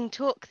engaging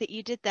talk that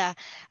you did there,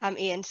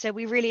 Ian. So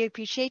we really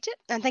appreciate it,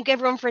 and thank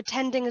everyone for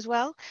attending as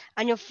well.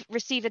 And you'll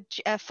receive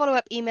a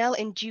follow-up email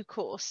in due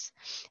course.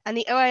 And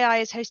the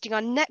OII is hosting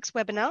our next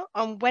webinar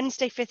on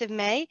Wednesday, 5th of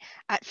May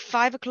at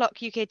 5 o'clock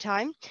UK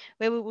time,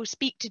 where we will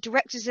speak to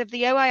directors of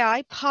the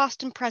OII,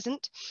 past and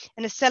present,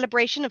 in a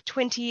celebration of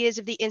 20 years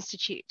of the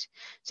Institute.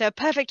 So a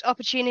perfect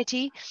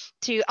opportunity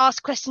to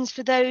ask questions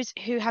for those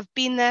who have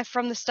been there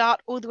from the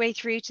start all the way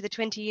through to the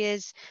 20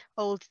 years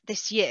old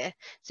this year.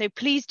 So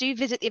please do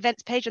visit the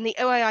events page on the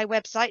OII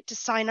website to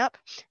sign up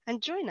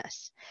and join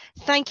us.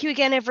 Thank you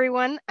again,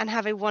 everyone, and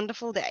have a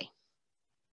wonderful day.